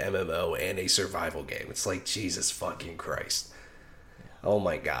wasn't an MMO and a survival game. It's like, Jesus fucking Christ. Oh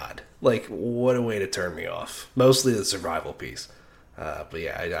my God. Like, what a way to turn me off. Mostly the survival piece. But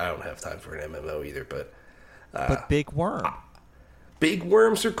yeah, I don't have time for an MMO either, but Big Worm. Big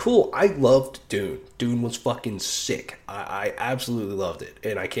worms are cool. I loved Dune. Dune was fucking sick. I absolutely loved it,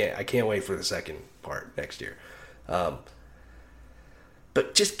 and I can't wait for the second part next year.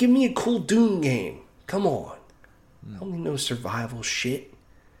 But just give me a cool Dune game. Come on. I don't need no survival shit.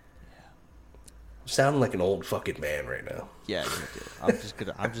 I'm sounding like an old fucking man right now. Yeah, you do.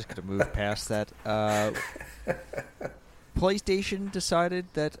 I'm just gonna move past that. PlayStation decided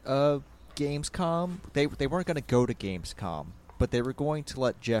that Gamescom, they weren't gonna go to Gamescom, but they were going to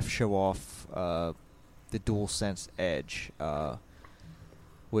let Geoff show off the DualSense Edge,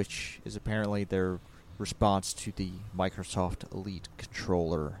 which is apparently their response to the Microsoft Elite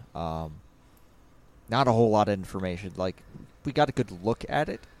controller. Not a whole lot of information. Like, we got a good look at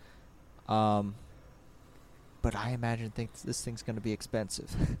it, but I imagine this thing's going to be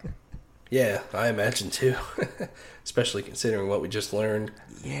expensive. Yeah, I imagine too, especially considering what we just learned.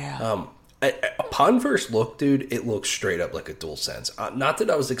 Yeah. Upon first look, dude, it looks straight up like a DualSense. Not that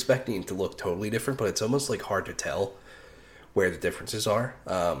I was expecting it to look totally different, but it's almost like hard to tell where the differences are.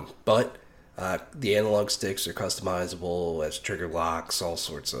 But the analog sticks are customizable, has trigger locks, all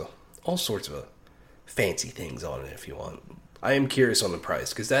sorts of fancy things on it if you want. I am curious on the price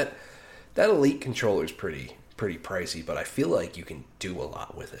because that Elite controller is pretty pricey, but I feel like you can do a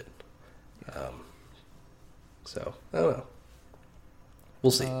lot with it. So I don't know.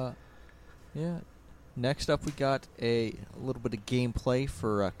 We'll see. Yeah. Next up, we got a little bit of gameplay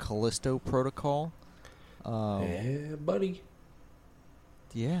for Callisto Protocol. Yeah, buddy.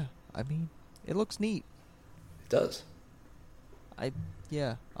 Yeah, I mean, it looks neat. It does.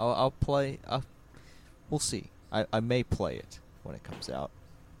 I'll play. We'll see. I may play it when it comes out.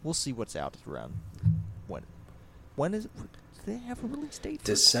 We'll see what's out around when. When is it? Do they have a release date?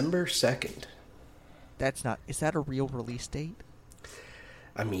 December 2nd. That's not. Is that a real release date?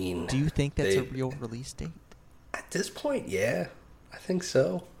 I mean, do you think that's a real release date? At this point, yeah, I think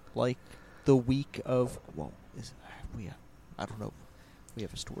so. Like the week of. Well, I don't know. We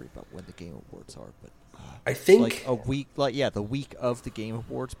have a story about when the Game Awards are, but I think like a week. Like the week of the Game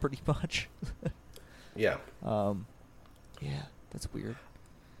Awards, pretty much. Yeah. Yeah, that's weird.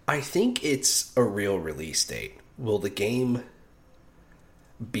 I think it's a real release date. Will the game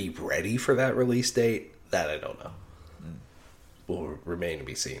be ready for that release date? That I don't know. Will remain to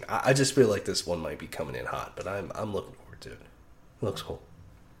be seen. I just feel like this one might be coming in hot, but I'm looking forward to it. It looks cool.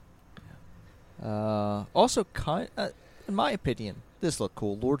 Also, in my opinion, this looked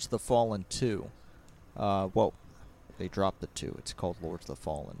cool. Lords of the Fallen 2. Well, they dropped the 2. It's called Lords of the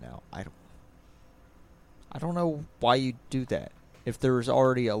Fallen now. I don't know why you do that. If there was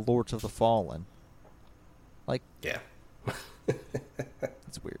already a Lords of the Fallen. Like, yeah.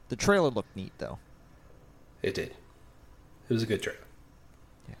 It's weird. The trailer looked neat, though. It did. It was a good trailer.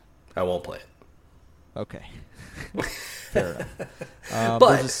 Yeah. I won't play it. Okay. Fair enough.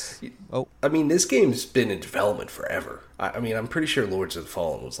 But, I mean, this game's been in development forever. I mean, I'm pretty sure Lords of the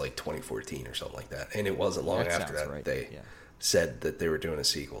Fallen was like 2014 or something like that. And it wasn't long after that right. they said that they were doing a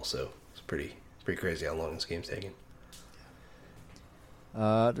sequel. So it's pretty Pretty crazy how long this game's taking.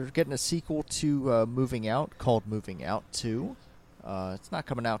 They're getting a sequel to Moving Out called Moving Out 2. It's not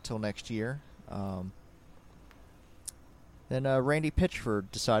coming out till next year. Then Randy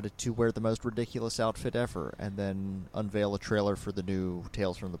Pitchford decided to wear the most ridiculous outfit ever and then unveil a trailer for the new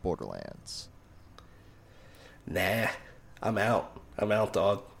Tales from the Borderlands. Nah, I'm out. I'm out,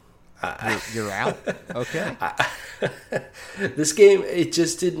 dog. You're out? Okay. This game, it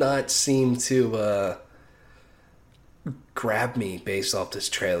just did not seem to grab me based off this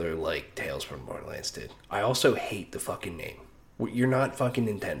trailer like Tales from Borderlands did. I also hate the fucking name. You're not fucking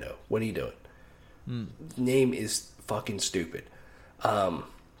Nintendo. What are you doing? Name is fucking stupid. Man,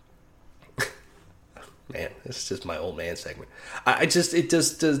 this is just my old man segment. It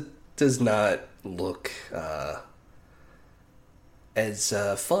just does not look as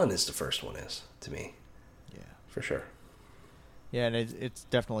fun as the first one is to me. Yeah, for sure. Yeah, and it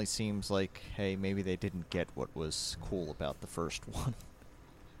definitely seems like, hey, maybe they didn't get what was cool about the first one.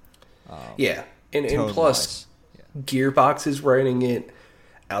 Yeah, and plus, yeah. Gearbox is writing it.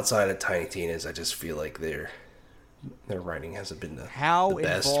 Outside of Tiny Tina's, I just feel like their writing hasn't been the best recently. How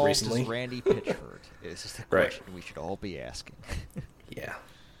involved is Randy Pitchford? Is the question we should all be asking. Yeah.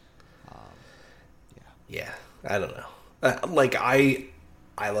 Yeah, I don't know.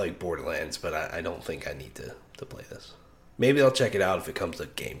 I like Borderlands, but I don't think I need to play this. Maybe I'll check it out if it comes to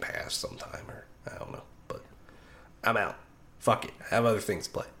Game Pass sometime, or I don't know. But I'm out. Fuck it. I have other things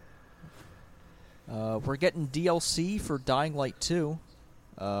to play. We're getting DLC for Dying Light 2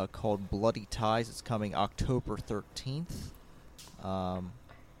 called Bloody Ties. It's coming October 13th. I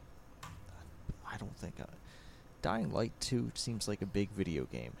don't think... Dying Light 2 seems like a big video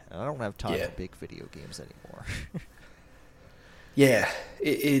game. And I don't have time for big video games anymore. Yeah,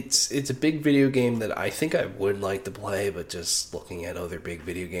 it's a big video game that I think I would like to play, but just looking at other big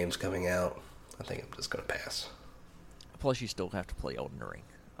video games coming out, I think I'm just going to pass. Plus, you still have to play Elden Ring.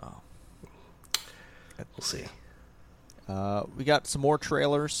 We'll see. We got some more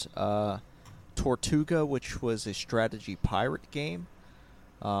trailers. Tortuga, which was a strategy pirate game.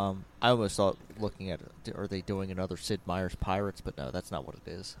 I almost thought, looking at it, are they doing another Sid Meier's Pirates? But no, that's not what it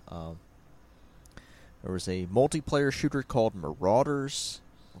is. There was a multiplayer shooter called Marauders.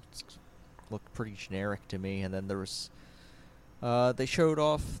 Looked pretty generic to me. And then there was... they showed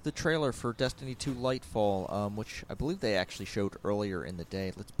off the trailer for Destiny 2 Lightfall, which I believe they actually showed earlier in the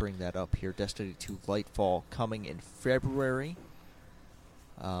day. Let's bring that up here. Destiny 2 Lightfall coming in February.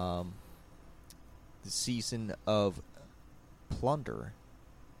 The season of Plunder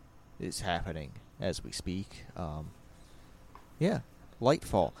is happening as we speak. Yeah,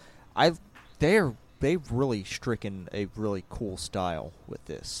 Lightfall. They've really stricken a really cool style with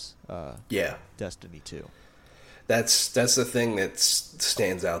this. Destiny 2. That's the thing that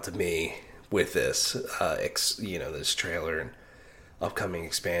stands out to me with this, this trailer and upcoming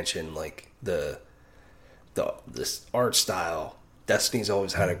expansion. Like this art style. Destiny's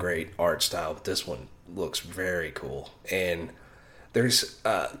always had a great art style, but this one looks very cool. And there's,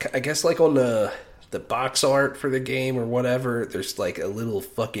 I guess, like on the box art for the game or whatever, there's like a little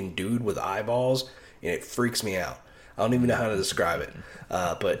fucking dude with eyeballs, and it freaks me out. I don't even know how to describe it,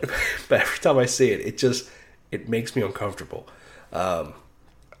 but every time I see it, it makes me uncomfortable. I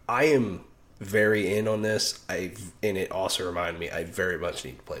am very in on this. And it also reminded me I very much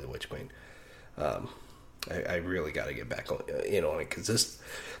need to play the Witch Queen. I really got to get back in on it because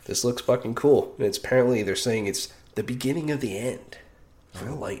this looks fucking cool. And apparently they're saying it's the beginning of the end for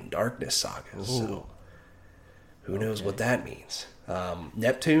the Light and Darkness saga. Ooh. So who knows what that means?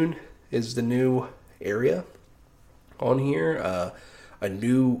 Neptune is the new area on here. A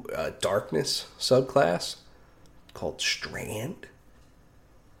new darkness subclass called Strand.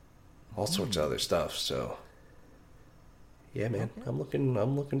 All sorts of other stuff. So yeah, man, I'm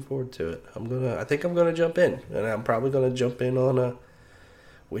looking forward to it. I think I'm gonna jump in, and I'm probably gonna jump in on a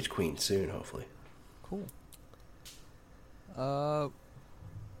Witch Queen soon, hopefully. Cool.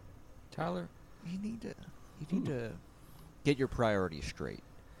 Tyler, you need to get your priorities straight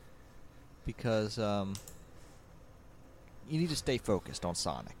because you need to stay focused on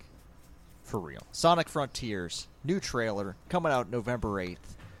Sonic. For real. Sonic Frontiers, new trailer, coming out November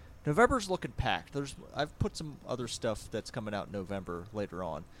 8th. November's looking packed. I've put some other stuff that's coming out in November later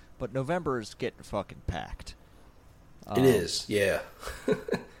on, but November is getting fucking packed. It is, yeah.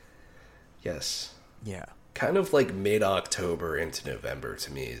 Yes. Yeah. Kind of like mid-October into November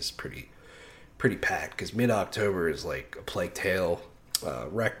to me is pretty packed, because mid-October is like A Plague Tale,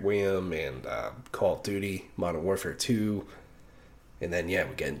 Requiem, and Call of Duty, Modern Warfare 2, and then, yeah,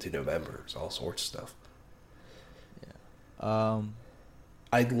 we get into November. It's all sorts of stuff. Yeah.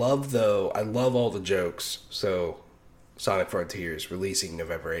 I love all the jokes. So, Sonic Frontiers releasing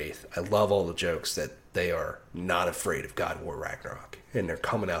November 8th. I love all the jokes that they are not afraid of God of War Ragnarok, and they're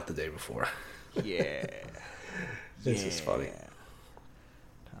coming out the day before. Yeah. This is funny.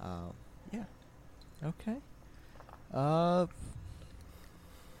 Yeah. Okay.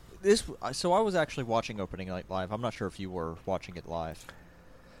 So I was actually watching Opening Night Live. I'm not sure if you were watching it live.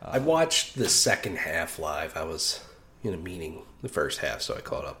 I watched the second half live. I was in a meeting the first half, so I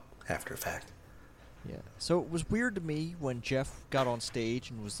caught up after the fact. Yeah. So it was weird to me when Geoff got on stage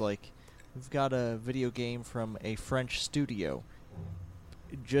and was like, "We've got a video game from a French studio,"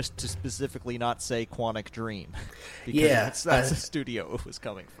 just to specifically not say Quantic Dream, because that's the studio it was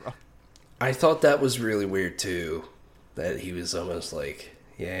coming from. I thought that was really weird too. That he was almost like,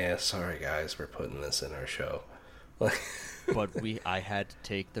 "Yeah, sorry guys, we're putting this in our show." But I had to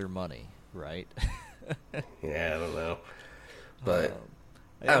take their money, right? Yeah, I don't know, but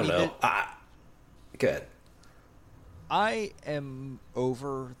I don't know. Good. I am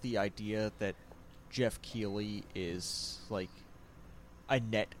over the idea that Geoff Keighley is like a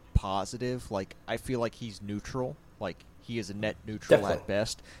net positive. Like, I feel like he's neutral. Like, he is a net neutral at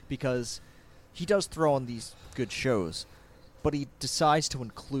best, because he does throw on these good shows, but he decides to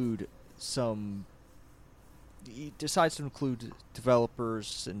include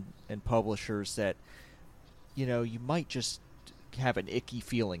developers and publishers that, you might just have an icky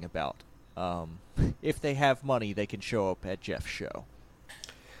feeling about. If they have money, they can show up at Geoff's show.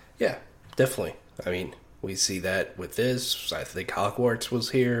 Yeah, definitely. I mean, we see that with this. I think Hogwarts was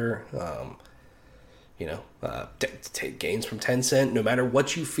here. Games from Tencent. No matter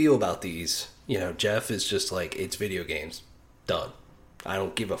what you feel about these, Geoff is just like, it's video games. Done. I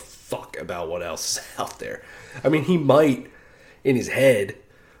don't give a fuck about what else is out there. I mean, he might in his head,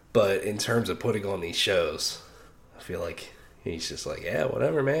 but in terms of putting on these shows, I feel like he's just like, yeah,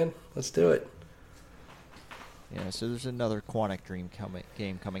 whatever, man. Let's do it. Yeah, so there's another Quantic Dream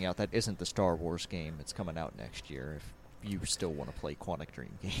game coming out that isn't the Star Wars game. It's coming out next year if you still want to play Quantic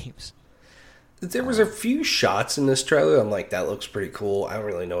Dream games. There was a few shots in this trailer. I'm like, that looks pretty cool. I don't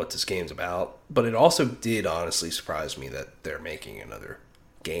really know what this game's about. But it also did honestly surprise me that they're making another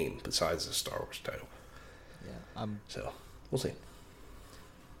game besides the Star Wars title. Yeah. So, we'll see.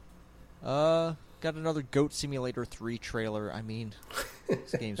 Got another Goat Simulator 3 trailer. I mean,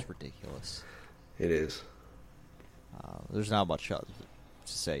 this game's ridiculous. It is. There's not much to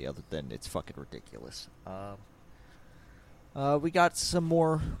say other than it's fucking ridiculous. We got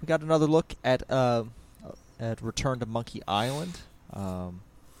another look at Return to Monkey Island. I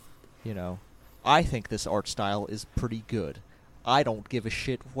think this art style is pretty good. I don't give a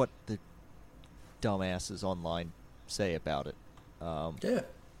shit what the dumbasses online say about it. Yeah.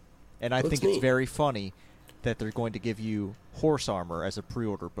 And I think it's very funny that they're going to give you horse armor as a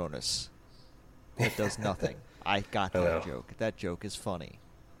pre-order bonus. It does nothing. I got that joke. That joke is funny.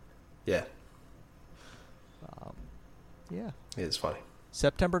 Yeah. Yeah. It is funny.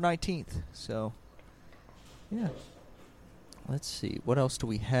 September 19th. So, yeah. Let's see. What else do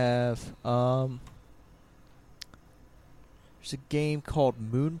we have? There's a game called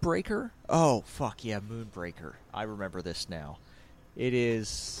Moonbreaker. Oh, fuck yeah, Moonbreaker. I remember this now. It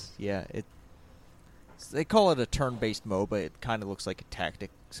is, they call it a turn-based MOBA. It kind of looks like a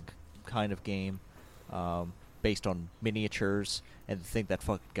tactics kind of game, based on miniatures. And the thing that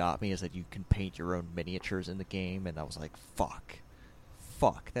fucking got me is that you can paint your own miniatures in the game, and I was like, fuck,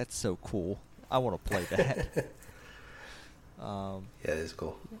 that's so cool. I want to play that. Yeah, it is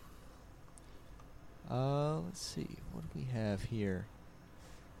cool. Let's see, what do we have here?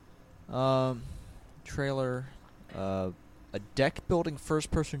 Trailer, a deck-building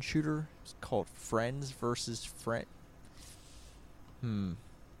first-person shooter. It's called Friends vs. Friend.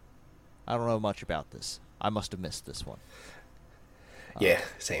 I don't know much about this. I must have missed this one. Yeah,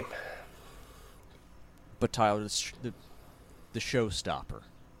 same. But Tyler, the showstopper,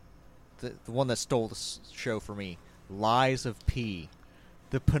 the one that stole the show for me, Lies of P,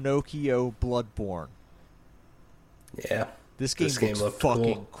 the Pinocchio Bloodborne. Yeah, this game looks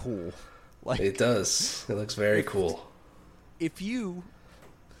fucking cool. Like, it does. It looks very cool. If you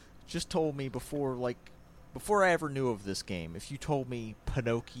just told me before I ever knew of this game, if you told me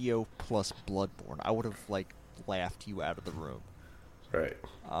Pinocchio plus Bloodborne, I would have laughed you out of the room. Right.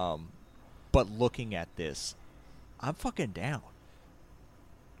 But looking at this, I'm fucking down.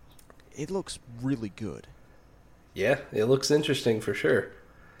 It looks really good. Yeah, it looks interesting for sure.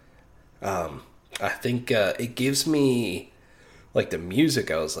 I think it gives me, the music,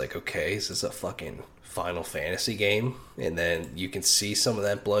 I was like, okay, is this a fucking Final Fantasy game? And then you can see some of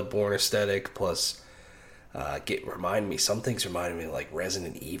that Bloodborne aesthetic, plus Some things remind me of, like,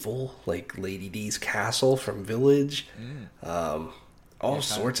 Resident Evil, like Lady D's castle from Village. All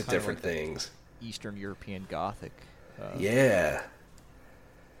sorts of different like things. Eastern European Gothic. Yeah.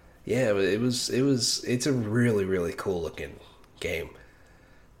 Yeah, it's a really, really cool looking game.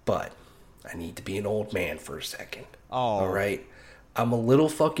 But I need to be an old man for a second. Oh. All right? I'm a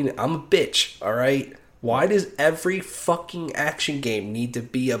bitch, all right? Why does every fucking action game need to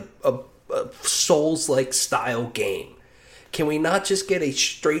be a Souls-like style game? Can we not just get a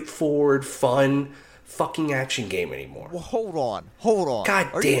straightforward, fun fucking action game anymore? Well, hold on. God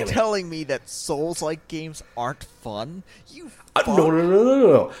Are damn you it. telling me that Souls-like games aren't fun?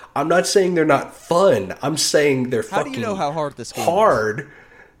 No. I'm not saying they're not fun. I'm saying they're How fucking do you know how hard this game hard.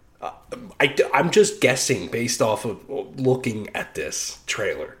 I'm just guessing based off of looking at this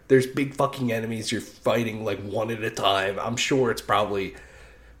trailer. There's big fucking enemies. You're fighting like one at a time. I'm sure it's probably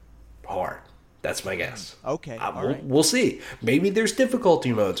hard. That's my guess. Okay, all right. We'll see. Maybe there's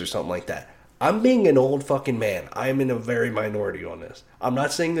difficulty modes or something like that. I'm being an old fucking man. I'm in a very minority on this. I'm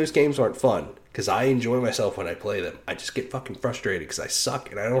not saying those games aren't fun, because I enjoy myself when I play them. I just get fucking frustrated because I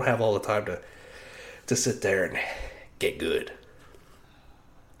suck and I don't have all the time to sit there and get good.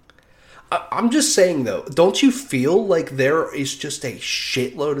 I'm just saying, though, don't you feel like there is just a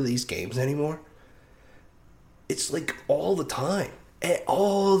shitload of these games anymore? It's like all the time. And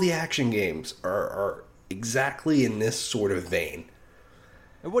all the action games are exactly in this sort of vein.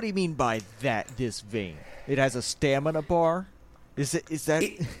 And what do you mean by this vein? It has a stamina bar? Is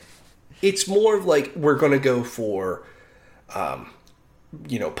that... It's more of like we're going to go for,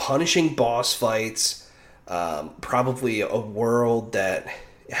 punishing boss fights, probably a world that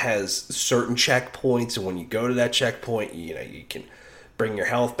has certain checkpoints, and when you go to that checkpoint, you can bring your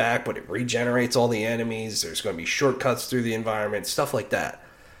health back, but it regenerates all the enemies. There's going to be shortcuts through the environment, stuff like that.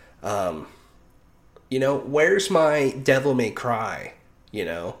 Where's my Devil May Cry?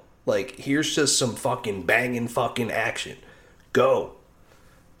 Like, here's just some fucking banging fucking action. Go.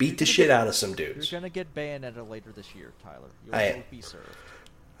 Beat the shit out of some dudes. You're going to get Bayonetta later this year, Tyler. You'll be served.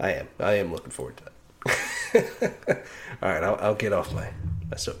 I am looking forward to that. All right, I'll get off my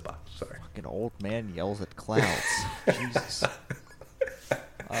soapbox. Sorry. Fucking old man yells at clouds. Jesus.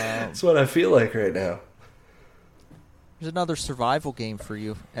 That's what I feel like right now. There's another survival game for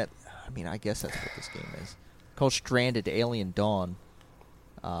you. I guess that's what this game is. Called Stranded: Alien Dawn.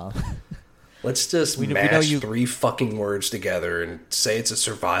 Let's just mash 3 fucking words together and say it's a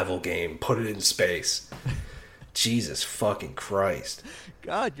survival game. Put it in space. Jesus fucking Christ.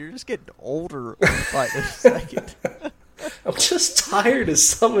 God, you're just getting older by the second. I'm just tired of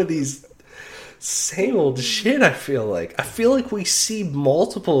some of these same old shit, I feel like. I feel like we see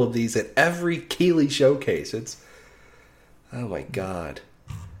multiple of these at every Keighley showcase. Oh my god.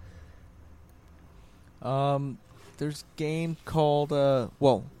 There's a game called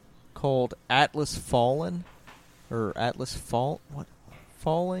Atlas Fallen, or Atlas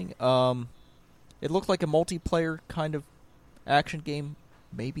Falling. It looked like a multiplayer kind of action game,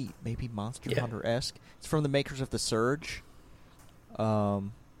 maybe Monster Hunter-esque. It's from the makers of The Surge.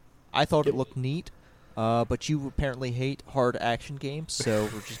 I thought it looked neat, but you apparently hate hard action games, so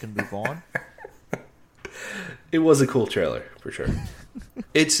we're just gonna move on. It was a cool trailer for sure.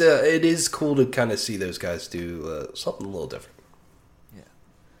 It is cool to kind of see those guys do something a little different.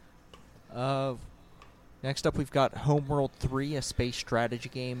 Yeah. Next up, we've got Homeworld 3, a space strategy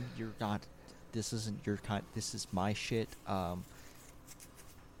game. This isn't your kind. This is my shit. I'll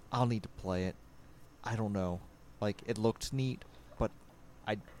need to play it. I don't know. Like, it looked neat, but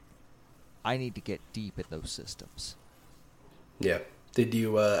I need to get deep in those systems. Yeah. Did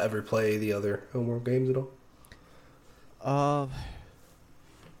you ever play the other Homeworld games at all?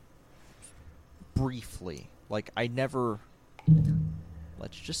 Briefly. Like, I never...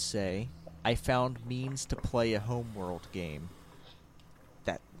 Let's just say I found means to play a Homeworld game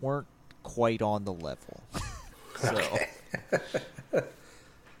that weren't quite on the level. So... Okay.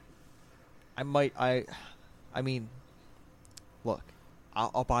 I mean, look,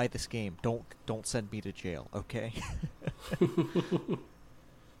 I'll buy this game. Don't send me to jail, okay?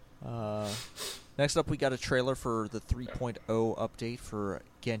 Next up, we got a trailer for the 3.0 update for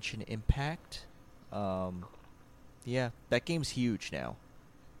Genshin Impact. Yeah, that game's huge now.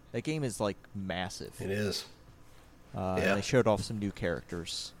 That game is, like, massive. It is. Yeah. And they showed off some new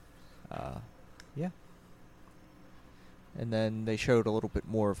characters. Yeah. And then they showed a little bit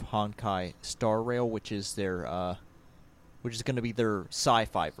more of Honkai Star Rail, which is going to be their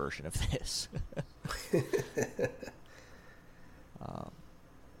sci-fi version of this.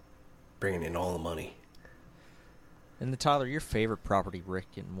 Bringing in all the money. And Tyler, your favorite property, Rick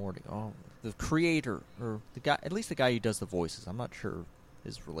and Morty. Oh, the creator, or the guy, at least the guy who does the voices. I'm not sure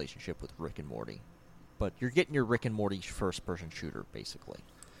his relationship with Rick and Morty. But you're getting your Rick and Morty first-person shooter, basically.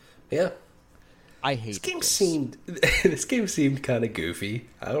 Yeah. I hate this game seemed kind of goofy.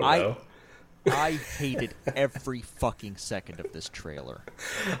 I don't know. I hated every fucking second of this trailer.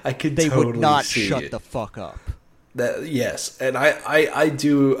 They would not see shut it. the fuck up. Yes, and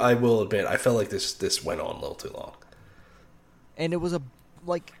I will admit, I felt like this went on a little too long. And it was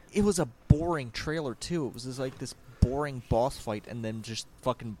a boring trailer too. It was just like this boring boss fight and then just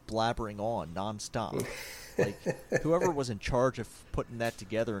fucking blabbering on nonstop. Like, whoever was in charge of putting that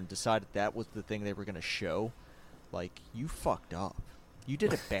together and decided that was the thing they were going to show, like, you fucked up. You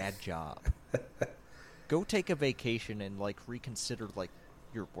did a bad job. Go take a vacation and, like, reconsider, like,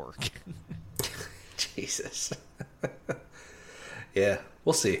 your work. Jesus. Yeah,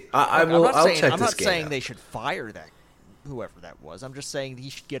 we'll see. I'll check this game I'm not saying out. they should fire that, whoever that was. I'm just saying he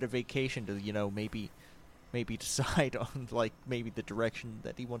should get a vacation to, you know, maybe decide on, like, maybe the direction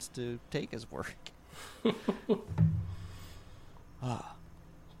that he wants to take his work.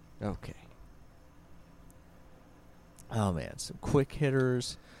 Okay. Oh man, some quick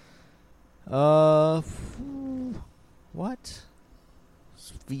hitters. What?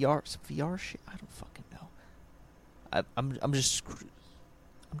 Some VR shit? I don't fucking know. I'm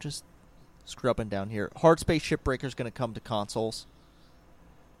just scrubbing down here. Hard Space Shipbreaker's going to come to consoles.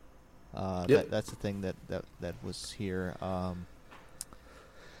 Yep. That's the thing that was here. Let's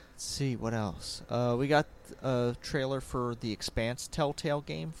see, what else? We got a trailer for the Expanse Telltale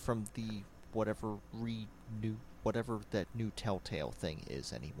game from the whatever that new Telltale thing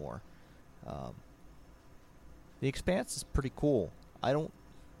is anymore. The Expanse is pretty cool. I'm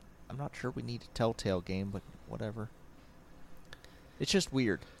not sure we need a Telltale game, but whatever. It's just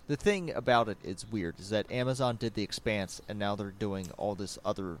weird. The thing about it is weird is that Amazon did the Expanse and now they're doing all this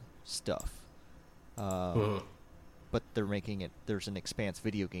other stuff. But they're making it. There's an Expanse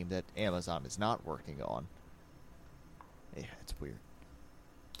video game that Amazon is not working on. Yeah, it's weird.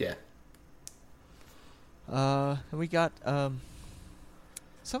 Yeah. And we got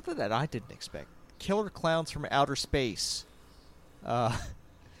something that I didn't expect: Killer Clowns from Outer Space. They're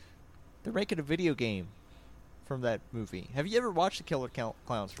making a video game from that movie. Have you ever watched the Killer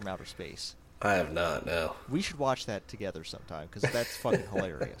Clowns from Outer Space? I have not. No. We should watch that together sometime because that's fucking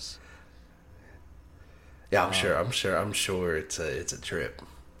hilarious. Yeah, I'm sure it's a trip.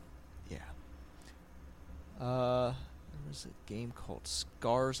 Yeah. There was a game called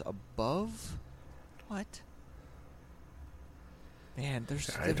Scars Above. What? Man, there's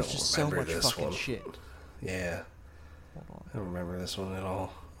just so much fucking shit. Yeah. Hold on. I don't remember this one at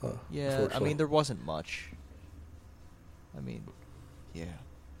all. Yeah, I mean, there wasn't much. I mean, yeah.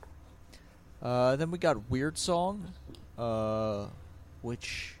 Then we got Weird Song,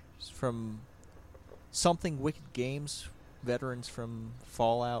 which is from Something Wicked Games, veterans from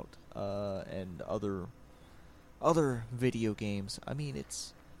Fallout, and other video games. I mean,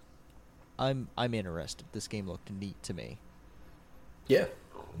 I'm interested. This game looked neat to me. Yeah,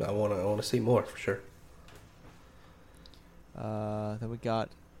 I want to see more for sure. Then we got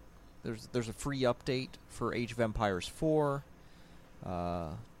there's a free update for Age of Empires 4.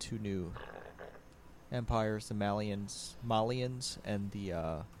 2 new empires, the Malians and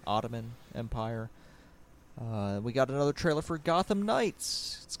the Ottoman Empire. We got another trailer for Gotham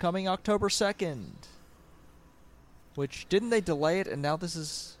Knights. It's coming October 2nd. Which, didn't they delay it, and now this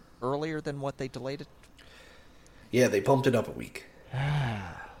is earlier than what they delayed it? Yeah, they bumped it up a week.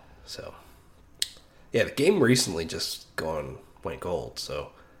 So, yeah, the game recently just went gold,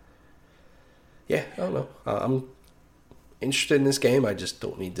 so, yeah, I don't know. I'm interested in this game, I just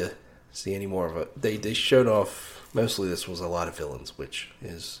don't need to see any more of it. They showed off, mostly this was a lot of villains, which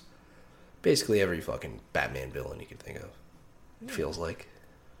is basically every fucking Batman villain you can think of. It feels like.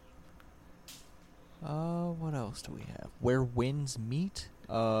 What else do we have? Where Winds Meet,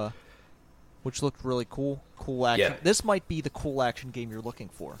 which looked really cool. Cool action. Yeah. This might be the cool action game you're looking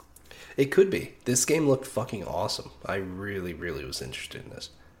for. It could be. This game looked fucking awesome. I really, really was interested in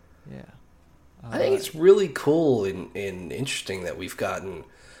this. Yeah. I think it's really cool and interesting that we've gotten...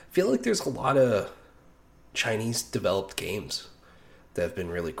 I feel like there's a lot of Chinese-developed games that have been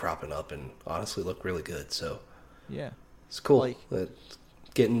really cropping up and honestly look really good, so... Yeah. It's cool.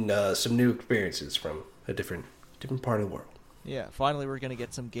 Getting some new experiences from a different part of the world. Yeah, finally we're going to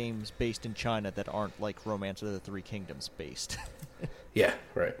get some games based in China that aren't like Romance of the Three Kingdoms based. Yeah,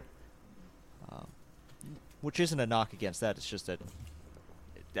 right. Which isn't a knock against that, it's just that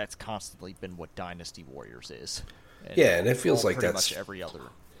that's constantly been what Dynasty Warriors is. And it feels like pretty that's... much every other game.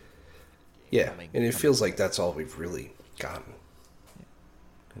 Yeah, and it feels like that's all we've really gotten.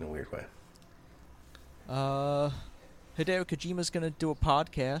 In a weird way. Hideo Kojima's going to do a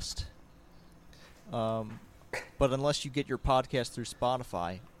podcast. But unless you get your podcast through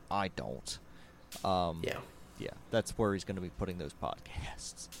Spotify, I don't. Yeah, that's where he's going to be putting those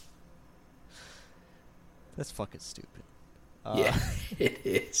podcasts. That's fucking stupid. Yeah, it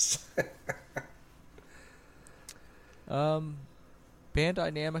is. Bandai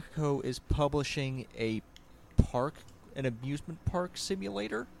Namco is publishing an amusement park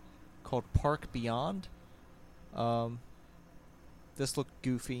simulator called Park Beyond. This looked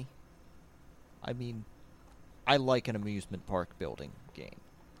goofy. I mean, I like an amusement park building game.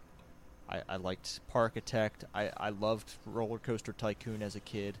 I liked Parkitect. I loved Roller Coaster Tycoon as a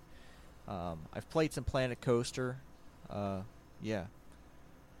kid. I've played some Planet Coaster. Yeah.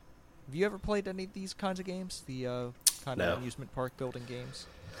 Have you ever played any of these kinds of games? The kind of amusement park building games?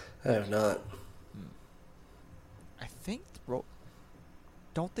 I have not. I think...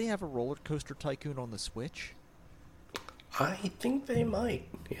 Don't they have a Roller Coaster Tycoon on the Switch? I think they might,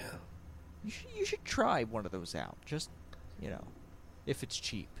 yeah. You should try one of those out. Just, if it's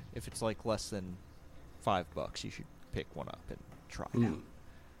cheap. If it's like less than $5, you should pick one up and try it out.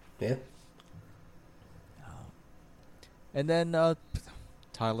 Yeah. And then,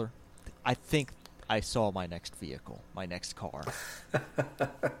 Tyler, I think I saw my next vehicle, my next car.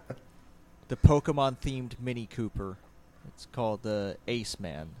 The Pokemon-themed Mini Cooper. It's called the Ace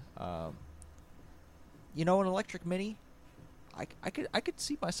Man. An electric Mini? I could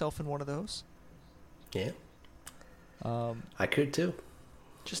see myself in one of those. Yeah. I could too.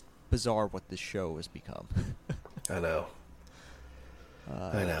 Just bizarre what this show has become. I know.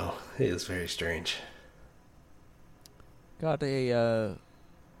 I know. It is very strange. Got a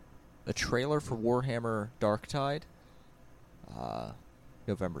trailer for Warhammer Darktide.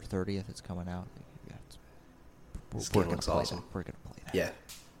 November 30th, it's coming out. This game looks awesome. We're gonna play that. Yeah,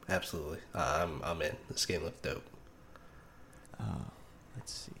 absolutely. I'm in. This game looks dope.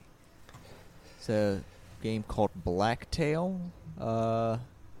 Let's see. It's a game called Blacktail. I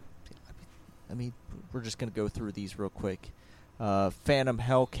mean, we're just gonna go through these real quick. Phantom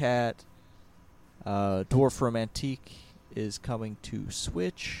Hellcat. Dwarf Romantique is coming to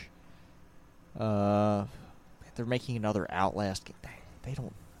Switch. They're making another Outlast game. They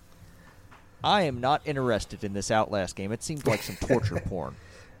don't... I am not interested in this Outlast game. It seemed like some torture porn.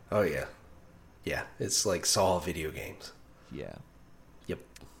 Oh, yeah. Yeah, it's like Saw video games. Yeah. Yep.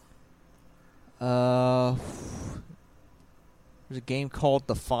 There's a game called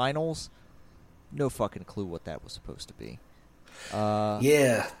The Finals. No fucking clue what that was supposed to be.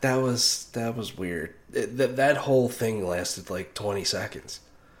 Yeah, that was weird. That whole thing lasted like 20 seconds.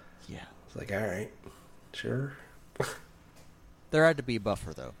 Yeah. It's like, all right, sure. There had to be a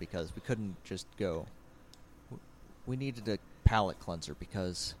buffer, though, because we couldn't just go... We needed a palate cleanser,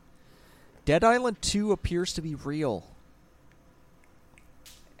 because Dead Island 2 appears to be real.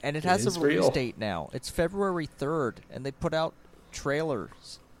 And it has a release date now. It's February 3rd, and they put out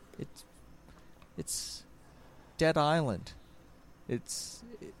trailers. It's Dead Island. It's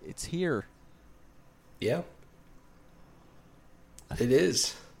here. Yeah. It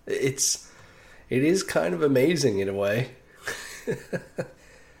is. It is kind of amazing in a way.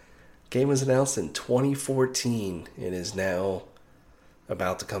 Game was announced in 2014 and is now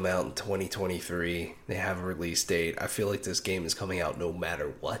about to come out in 2023. They have a release date. I feel like this game is coming out no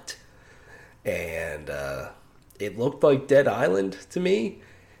matter what. And it looked like Dead Island to me.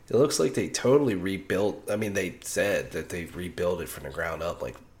 It looks like they totally rebuilt. I mean, they said that they rebuilt it from the ground up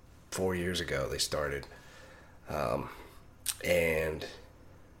like 4 years ago. They started. And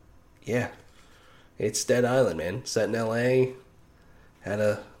yeah, it's Dead Island, man. Set in LA. Had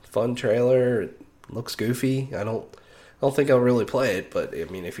a fun trailer. It looks goofy. I don't think I'll really play it, but I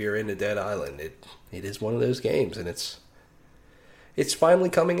mean, if you're into Dead Island, it is one of those games, and it's finally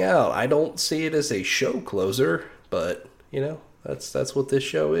coming out. I don't see it as a show closer, but that's what this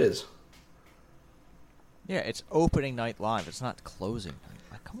show is. Yeah, it's opening night live. It's not closing.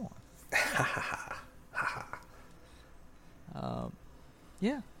 Like, come on.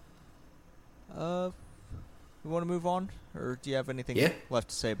 Yeah. You want to move on, or do you have anything left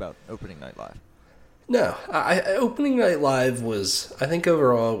to say about opening night live? No, opening night live was, I think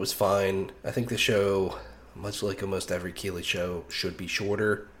overall it was fine. I think the show, much like almost every Keighley show, should be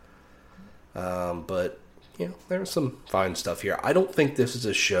shorter. But there was some fine stuff here. I don't think this is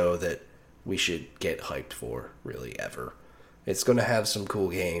a show that we should get hyped for, really, ever. It's going to have some cool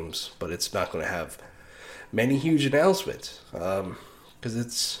games, but it's not going to have many huge announcements.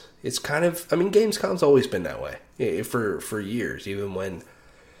 Because it's kind of... I mean, Gamescom's always been that way for years. Even when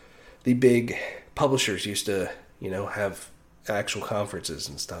the big publishers used to, have actual conferences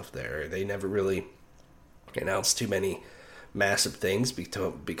and stuff there. They never really announced too many massive things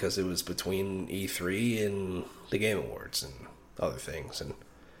because it was between E3 and the Game Awards and other things, and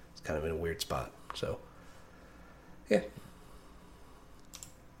it's kind of in a weird spot. So, yeah.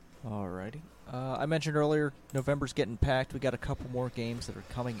 Alrighty. I mentioned earlier, November's getting packed. We got a couple more games that are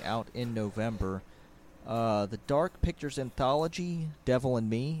coming out in November. The Dark Pictures Anthology, Devil and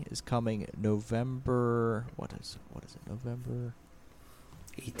Me, is coming November... What is it? November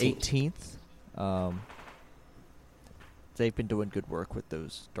 18th. They've been doing good work with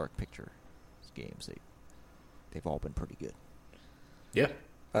those Dark Pictures games. They've all been pretty good. Yeah.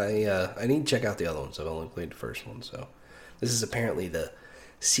 I need to check out the other ones. I've only played the first one, so... This is apparently the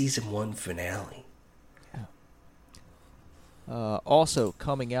Season 1 finale. Yeah. Also,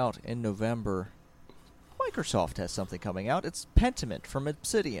 coming out in November... Microsoft has something coming out. It's Pentiment from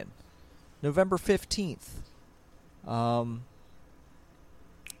Obsidian, November 15th.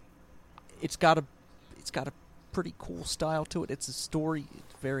 It's got a pretty cool style to it. It's a story,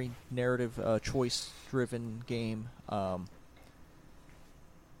 very narrative, choice-driven game. I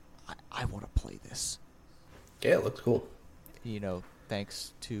want to play this. Yeah, it looks cool.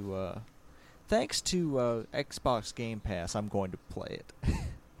 Thanks to Xbox Game Pass, I'm going to play it.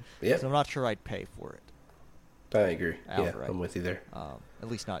 Yeah. So I'm not sure I'd pay for it. I agree. Outright. Yeah, I'm with you there. At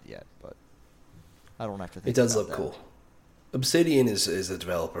least not yet, but I don't have to think it does about look that. cool. Obsidian is a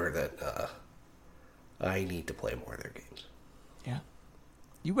developer that I need to play more of their games. Yeah.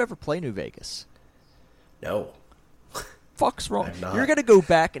 You ever play New Vegas? No. Fuck's wrong. I'm not. You're going to go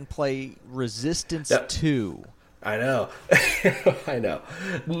back and play Resistance Yep. 2. I know. I know.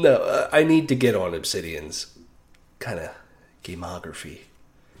 No, I need to get on Obsidian's kind of gameography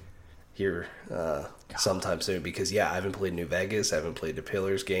here sometime soon because, I haven't played New Vegas. I haven't played the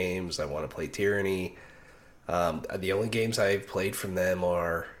Pillars games. I want to play Tyranny. The only games I've played from them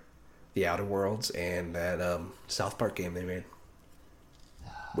are The Outer Worlds and that South Park game they made,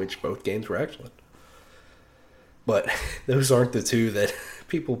 which both games were excellent. But those aren't the two that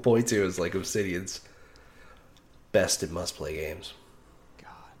people point to as like Obsidian's best and must-play games.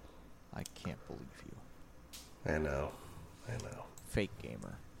 God, I can't believe you. I know. Fake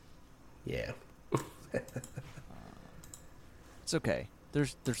gamer. Yeah. It's okay.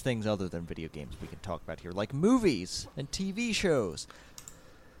 There's things other than video games we can talk about here, like movies and TV shows.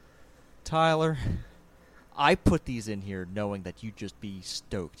 Tyler, I put these in here knowing that you'd just be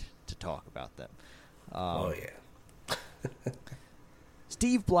stoked to talk about them. Oh, yeah.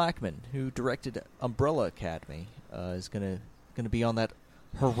 Steve Blackman, who directed Umbrella Academy, is gonna be on that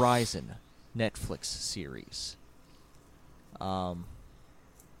Horizon Netflix series.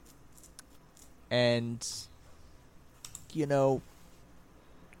 And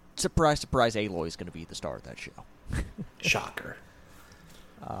surprise, surprise, Aloy's gonna be the star of that show. Shocker.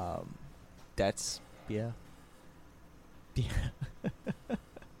 That's yeah. Yeah.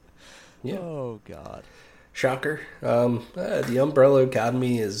 Oh God. Shocker. The Umbrella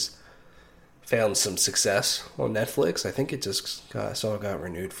Academy has found some success on Netflix. I think it just got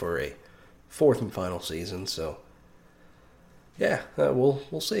renewed for a fourth and final season. So, yeah,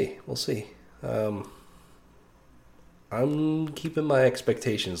 we'll see. We'll see. I'm keeping my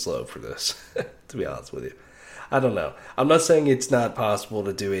expectations low for this, to be honest with you. I don't know. I'm not saying it's not possible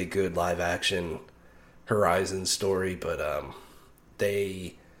to do a good live-action Horizon story, but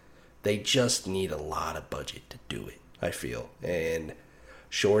they just need a lot of budget to do it, I feel. And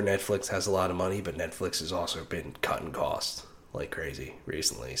sure, Netflix has a lot of money, but Netflix has also been cutting costs like crazy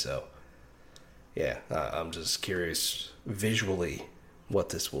recently. So, yeah, I'm just curious visually what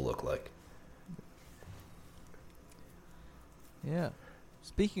this will look like. Yeah.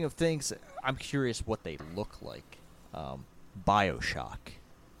 Speaking of things, I'm curious what they look like. BioShock.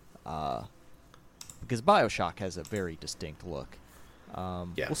 Because BioShock has a very distinct look. Yeah.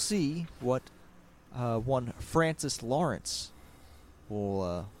 We'll see what one Francis Lawrence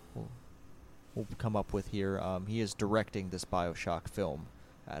will come up with here. He is directing this BioShock film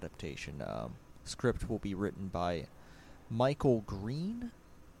adaptation. Script will be written by Michael Green,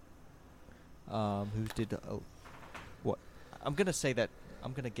 who did what? I'm gonna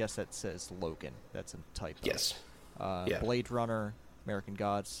guess that says Logan. That's a typo. Yes. Yeah. Blade Runner, American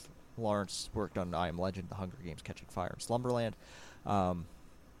Gods. Lawrence worked on I Am Legend, The Hunger Games, Catching Fire, and Slumberland.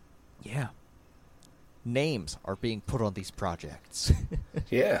 Yeah. Names are being put on these projects.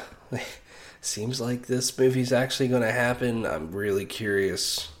 Yeah. Seems like this movie's actually going to happen. I'm really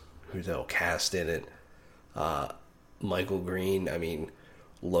curious who they'll cast in it. Michael Green, I mean,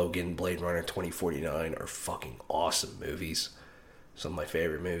 Logan, Blade Runner 2049 are fucking awesome movies. Some of my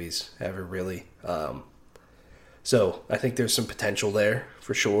favorite movies ever, really. So I think there's some potential there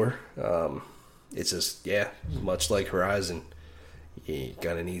for sure. It's just, yeah, much like Horizon, you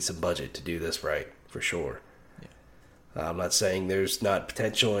gotta need some budget to do this right, for sure. Yeah. I'm not saying there's not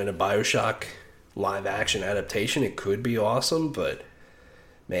potential in a BioShock live action adaptation. It could be awesome, but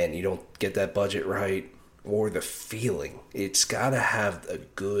man, you don't get that budget right or the feeling. It's gotta have a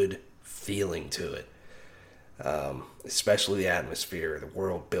good feeling to it. Especially the atmosphere, the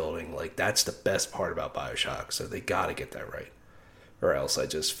world building. Like, that's the best part about BioShock, so they gotta get that right. Or else I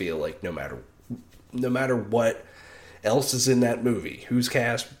just feel like no matter what else is in that movie, who's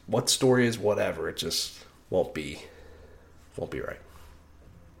cast, what story is, whatever, it just won't be right.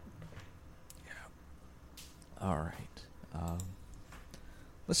 Yeah. All right.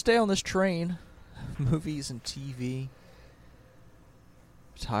 Let's stay on this train. Movies and TV.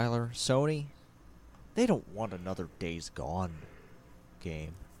 Tyler, Sony, they don't want another Days Gone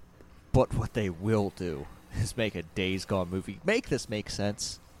game. But what they will do is make a Days Gone movie. Make this make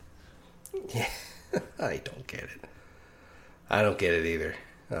sense. Yeah, I don't get it. I don't get it either.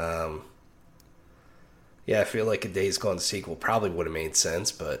 Yeah, I feel like a Days Gone sequel probably would have made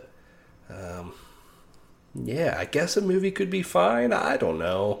sense, but yeah, I guess a movie could be fine. I don't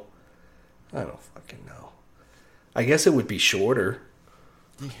know. I don't fucking know. I guess it would be shorter.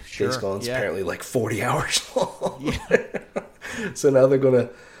 Sure, Days Gone's apparently like 40 hours long. Yeah. So now they're gonna,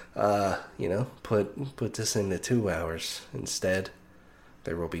 put this into 2 hours instead.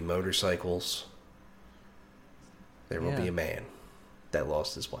 There will be motorcycles. There will be a man that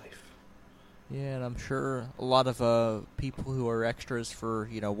lost his wife. Yeah, and I'm sure a lot of people who are extras for,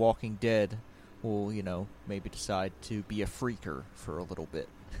 Walking Dead will, maybe decide to be a freaker for a little bit.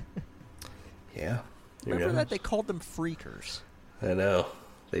 Yeah. Remember that? They called them freakers. I know.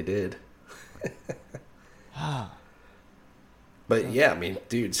 They did. But yeah, I mean,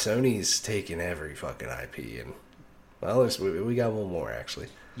 dude, Sony's taking every fucking IP, and well, we got one more actually.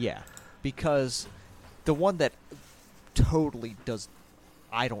 Yeah, because the one that totally does,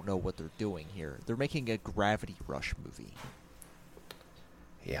 I don't know what they're doing here. They're making a Gravity Rush movie.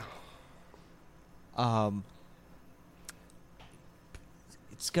 Yeah.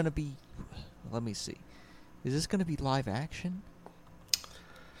 It's gonna be. Let me see. Is this gonna be live action?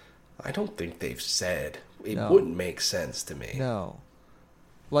 I don't think they've said. It No. wouldn't make sense to me. No.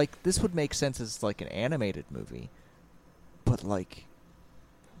 Like, this would make sense as, like, an animated movie. But, like,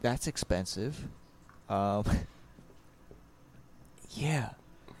 that's expensive. Yeah.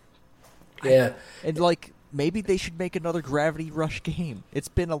 Yeah. And, like, maybe they should make another Gravity Rush game. It's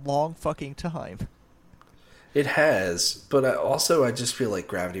been a long fucking time. It has, but I just feel like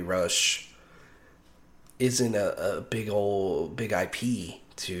Gravity Rush isn't a big IP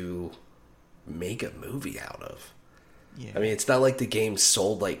to make a movie out of. Yeah. I mean, it's not like the game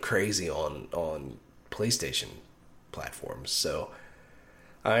sold like crazy on PlayStation platforms. So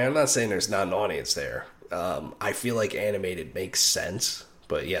I'm not saying there's not an audience there. I feel like animated makes sense,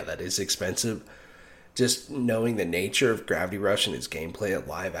 but yeah, that is expensive. Just knowing the nature of Gravity Rush and its gameplay, a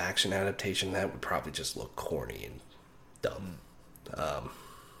live action adaptation, that would probably just look corny and dumb.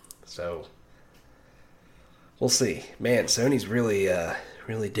 So we'll see. Man, Sony's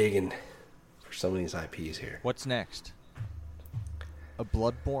really digging for some of these IPs here. What's next? A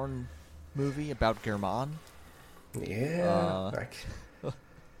Bloodborne movie about German? Yeah, I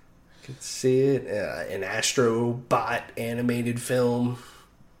could see it. An Astro Bot animated film.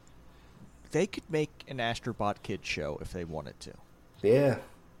 They could make an Astrobot Kid show if they wanted to. Yeah,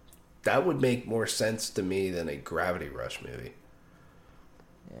 that would make more sense to me than a Gravity Rush movie.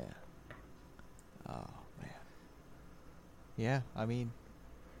 Yeah. Oh, man. Yeah, I mean,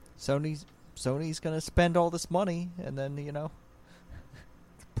 Sony's gonna spend all this money, and then, the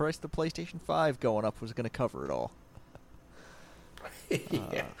price of the PlayStation 5 going up was gonna cover it all.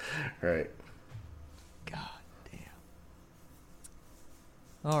 Yeah, right. God damn.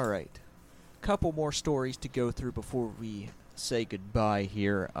 All right. Couple more stories to go through before we say goodbye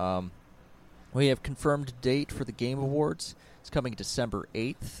here. We have confirmed date for the Game Awards. It's coming December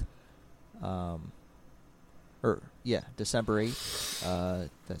 8th. December 8th.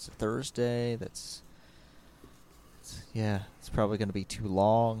 That's a Thursday. It's probably going to be too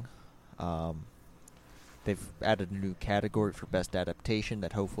long. They've added a new category for best adaptation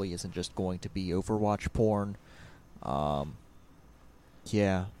that hopefully isn't just going to be Overwatch porn. I'm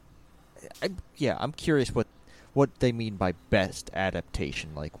curious what they mean by best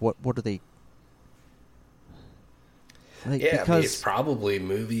adaptation. Like, what do they? Like, yeah, I mean, it's probably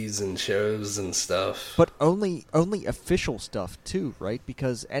movies and shows and stuff. But only official stuff too, right?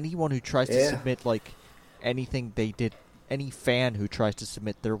 Because anyone who tries to submit like anything they did any fan who tries to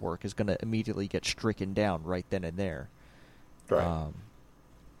submit their work is going to immediately get stricken down right then and there. Right.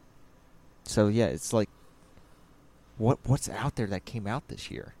 So yeah, it's like, what's out there that came out this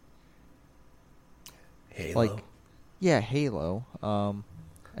year? Halo. Like, yeah, Halo.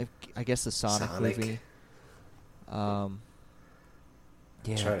 I guess the Sonic movie. Yeah.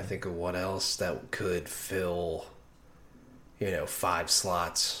 I'm trying to think of what else that could fill, 5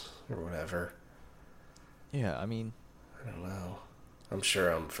 slots or whatever. Yeah, I mean, I don't know. I'm sure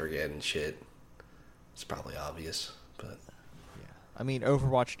I'm forgetting shit. It's probably obvious, but yeah. I mean,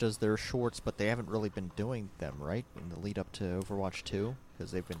 Overwatch does their shorts, but they haven't really been doing them, right? In the lead up to Overwatch 2,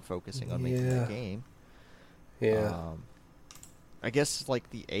 because they've been focusing on making the game. Yeah. I guess,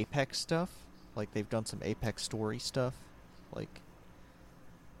 like, the Apex stuff. Like, they've done some Apex story stuff. Like,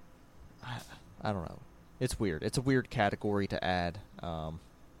 I don't know. It's weird. It's a weird category to add.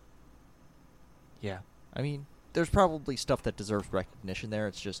 Yeah. I mean, there's probably stuff that deserves recognition there.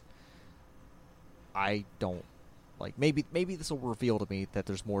 It's just, I don't, like, maybe this will reveal to me that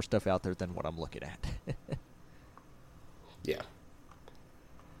there's more stuff out there than what I'm looking at. Yeah.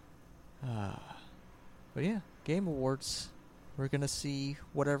 But yeah, Game Awards. We're going to see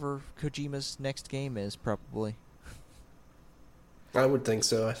whatever Kojima's next game is, probably. I would think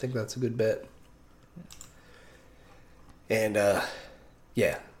so. I think that's a good bet. And,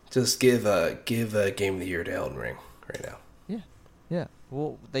 yeah, just give Game of the Year to Elden Ring right now. Yeah.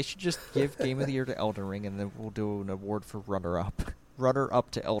 Well, they should just give Game of the Year to Elden Ring, and then we'll do an award for runner-up.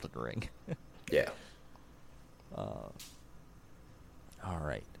 Runner-up to Elden Ring. Yeah. All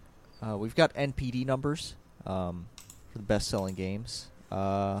right. We've got NPD numbers for the best-selling games.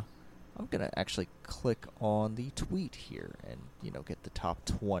 I'm going to actually click on the tweet here and, get the top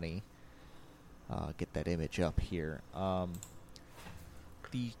 20. Get that image up here.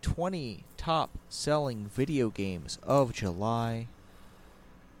 The 20 top-selling video games of July.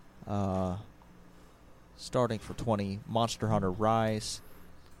 Starting for 20, Monster Hunter Rise,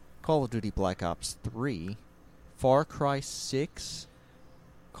 Call of Duty Black Ops 3, Far Cry 6,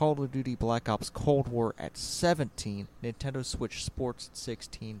 Call of Duty Black Ops Cold War at 17, Nintendo Switch Sports at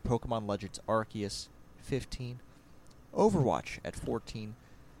 16, Pokemon Legends Arceus 15, Overwatch at 14,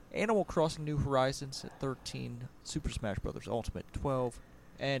 Animal Crossing New Horizons at 13, Super Smash Bros. Ultimate 12,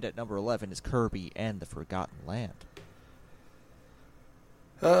 and at number 11 is Kirby and the Forgotten Land.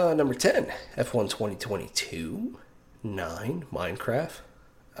 Number 10, F1 2022, 9, Minecraft,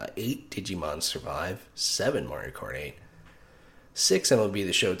 8, Digimon Survive, 7, Mario Kart 8, 6, MLB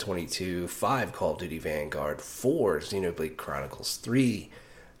The Show 22, 5, Call of Duty Vanguard, 4, Xenoblade Chronicles 3,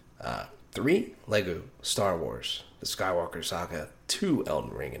 3, Lego Star Wars, The Skywalker Saga, 2,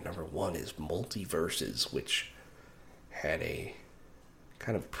 Elden Ring, and number 1 is Multiverses, which had a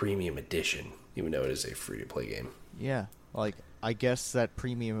kind of premium edition, even though it is a free-to-play game. Yeah, like, I guess that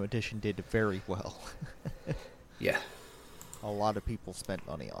premium edition did very well. Yeah. A lot of people spent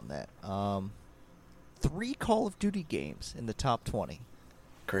money on that. 3 Call of Duty games in the top 20.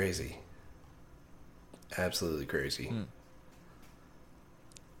 Crazy. Absolutely crazy.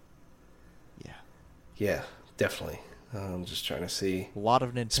 Yeah. Yeah, definitely. I'm just trying to see. A lot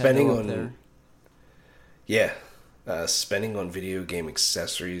of Nintendo spending up on there. Yeah. Spending on video game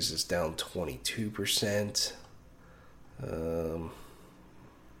accessories is down 22%.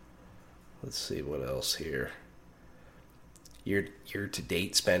 Let's see what else here. Year to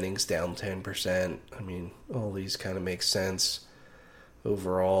date spending's down 10%. I mean, all these kind of make sense.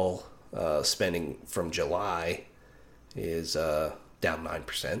 Overall, spending from July is down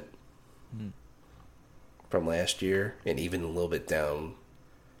 9% from last year, and even a little bit down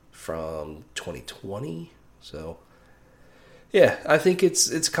from 2020. So, yeah, I think it's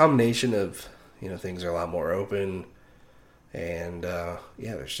a combination of, things are a lot more open. And, yeah,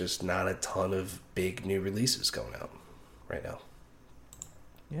 there's just not a ton of big new releases going out right now.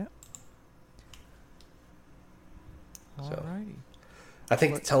 Yeah. So, Alrighty. I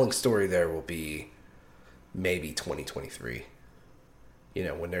think the telling story there will be maybe 2023.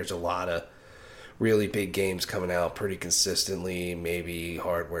 When there's a lot of really big games coming out pretty consistently, maybe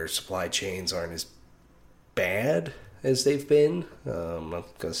hardware supply chains aren't as bad as they've been. I'm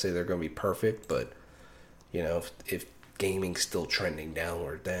not going to say they're going to be perfect, but, if gaming's still trending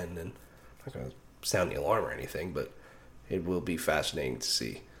downward, then I'm not going to sound the alarm or anything, but it will be fascinating to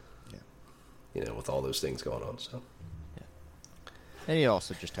see. Yeah. With all those things going on. So. Yeah. And you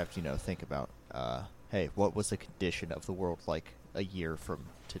also just have to, think about, hey, what was the condition of the world like a year from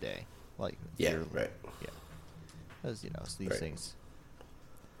today? Like, yeah, right. Yeah. As these things.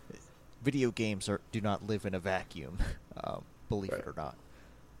 Video games do not live in a vacuum, believe it or not.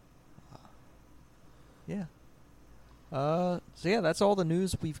 Yeah. So yeah, that's all the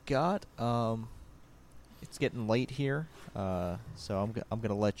news we've got. It's getting late here, so I'm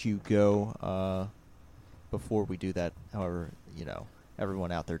gonna let you go. Before we do that, however,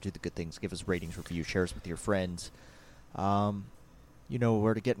 everyone out there, do the good things. Give us ratings, reviews, share us with your friends. You know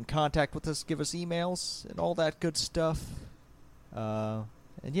where to get in contact with us. Give us emails and all that good stuff. And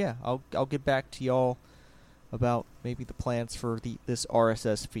yeah, I'll get back to y'all about maybe the plans for this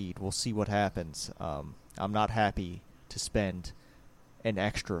RSS feed. We'll see what happens. I'm not happy to spend an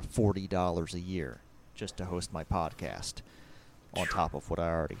extra $40 a year just to host my podcast on top of what I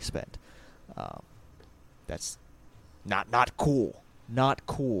already spent. That's not cool. Not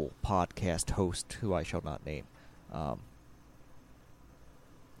cool, podcast host who I shall not name.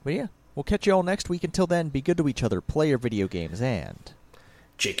 But yeah, we'll catch you all next week. Until then, be good to each other, play your video games, and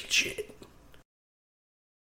chicken shit.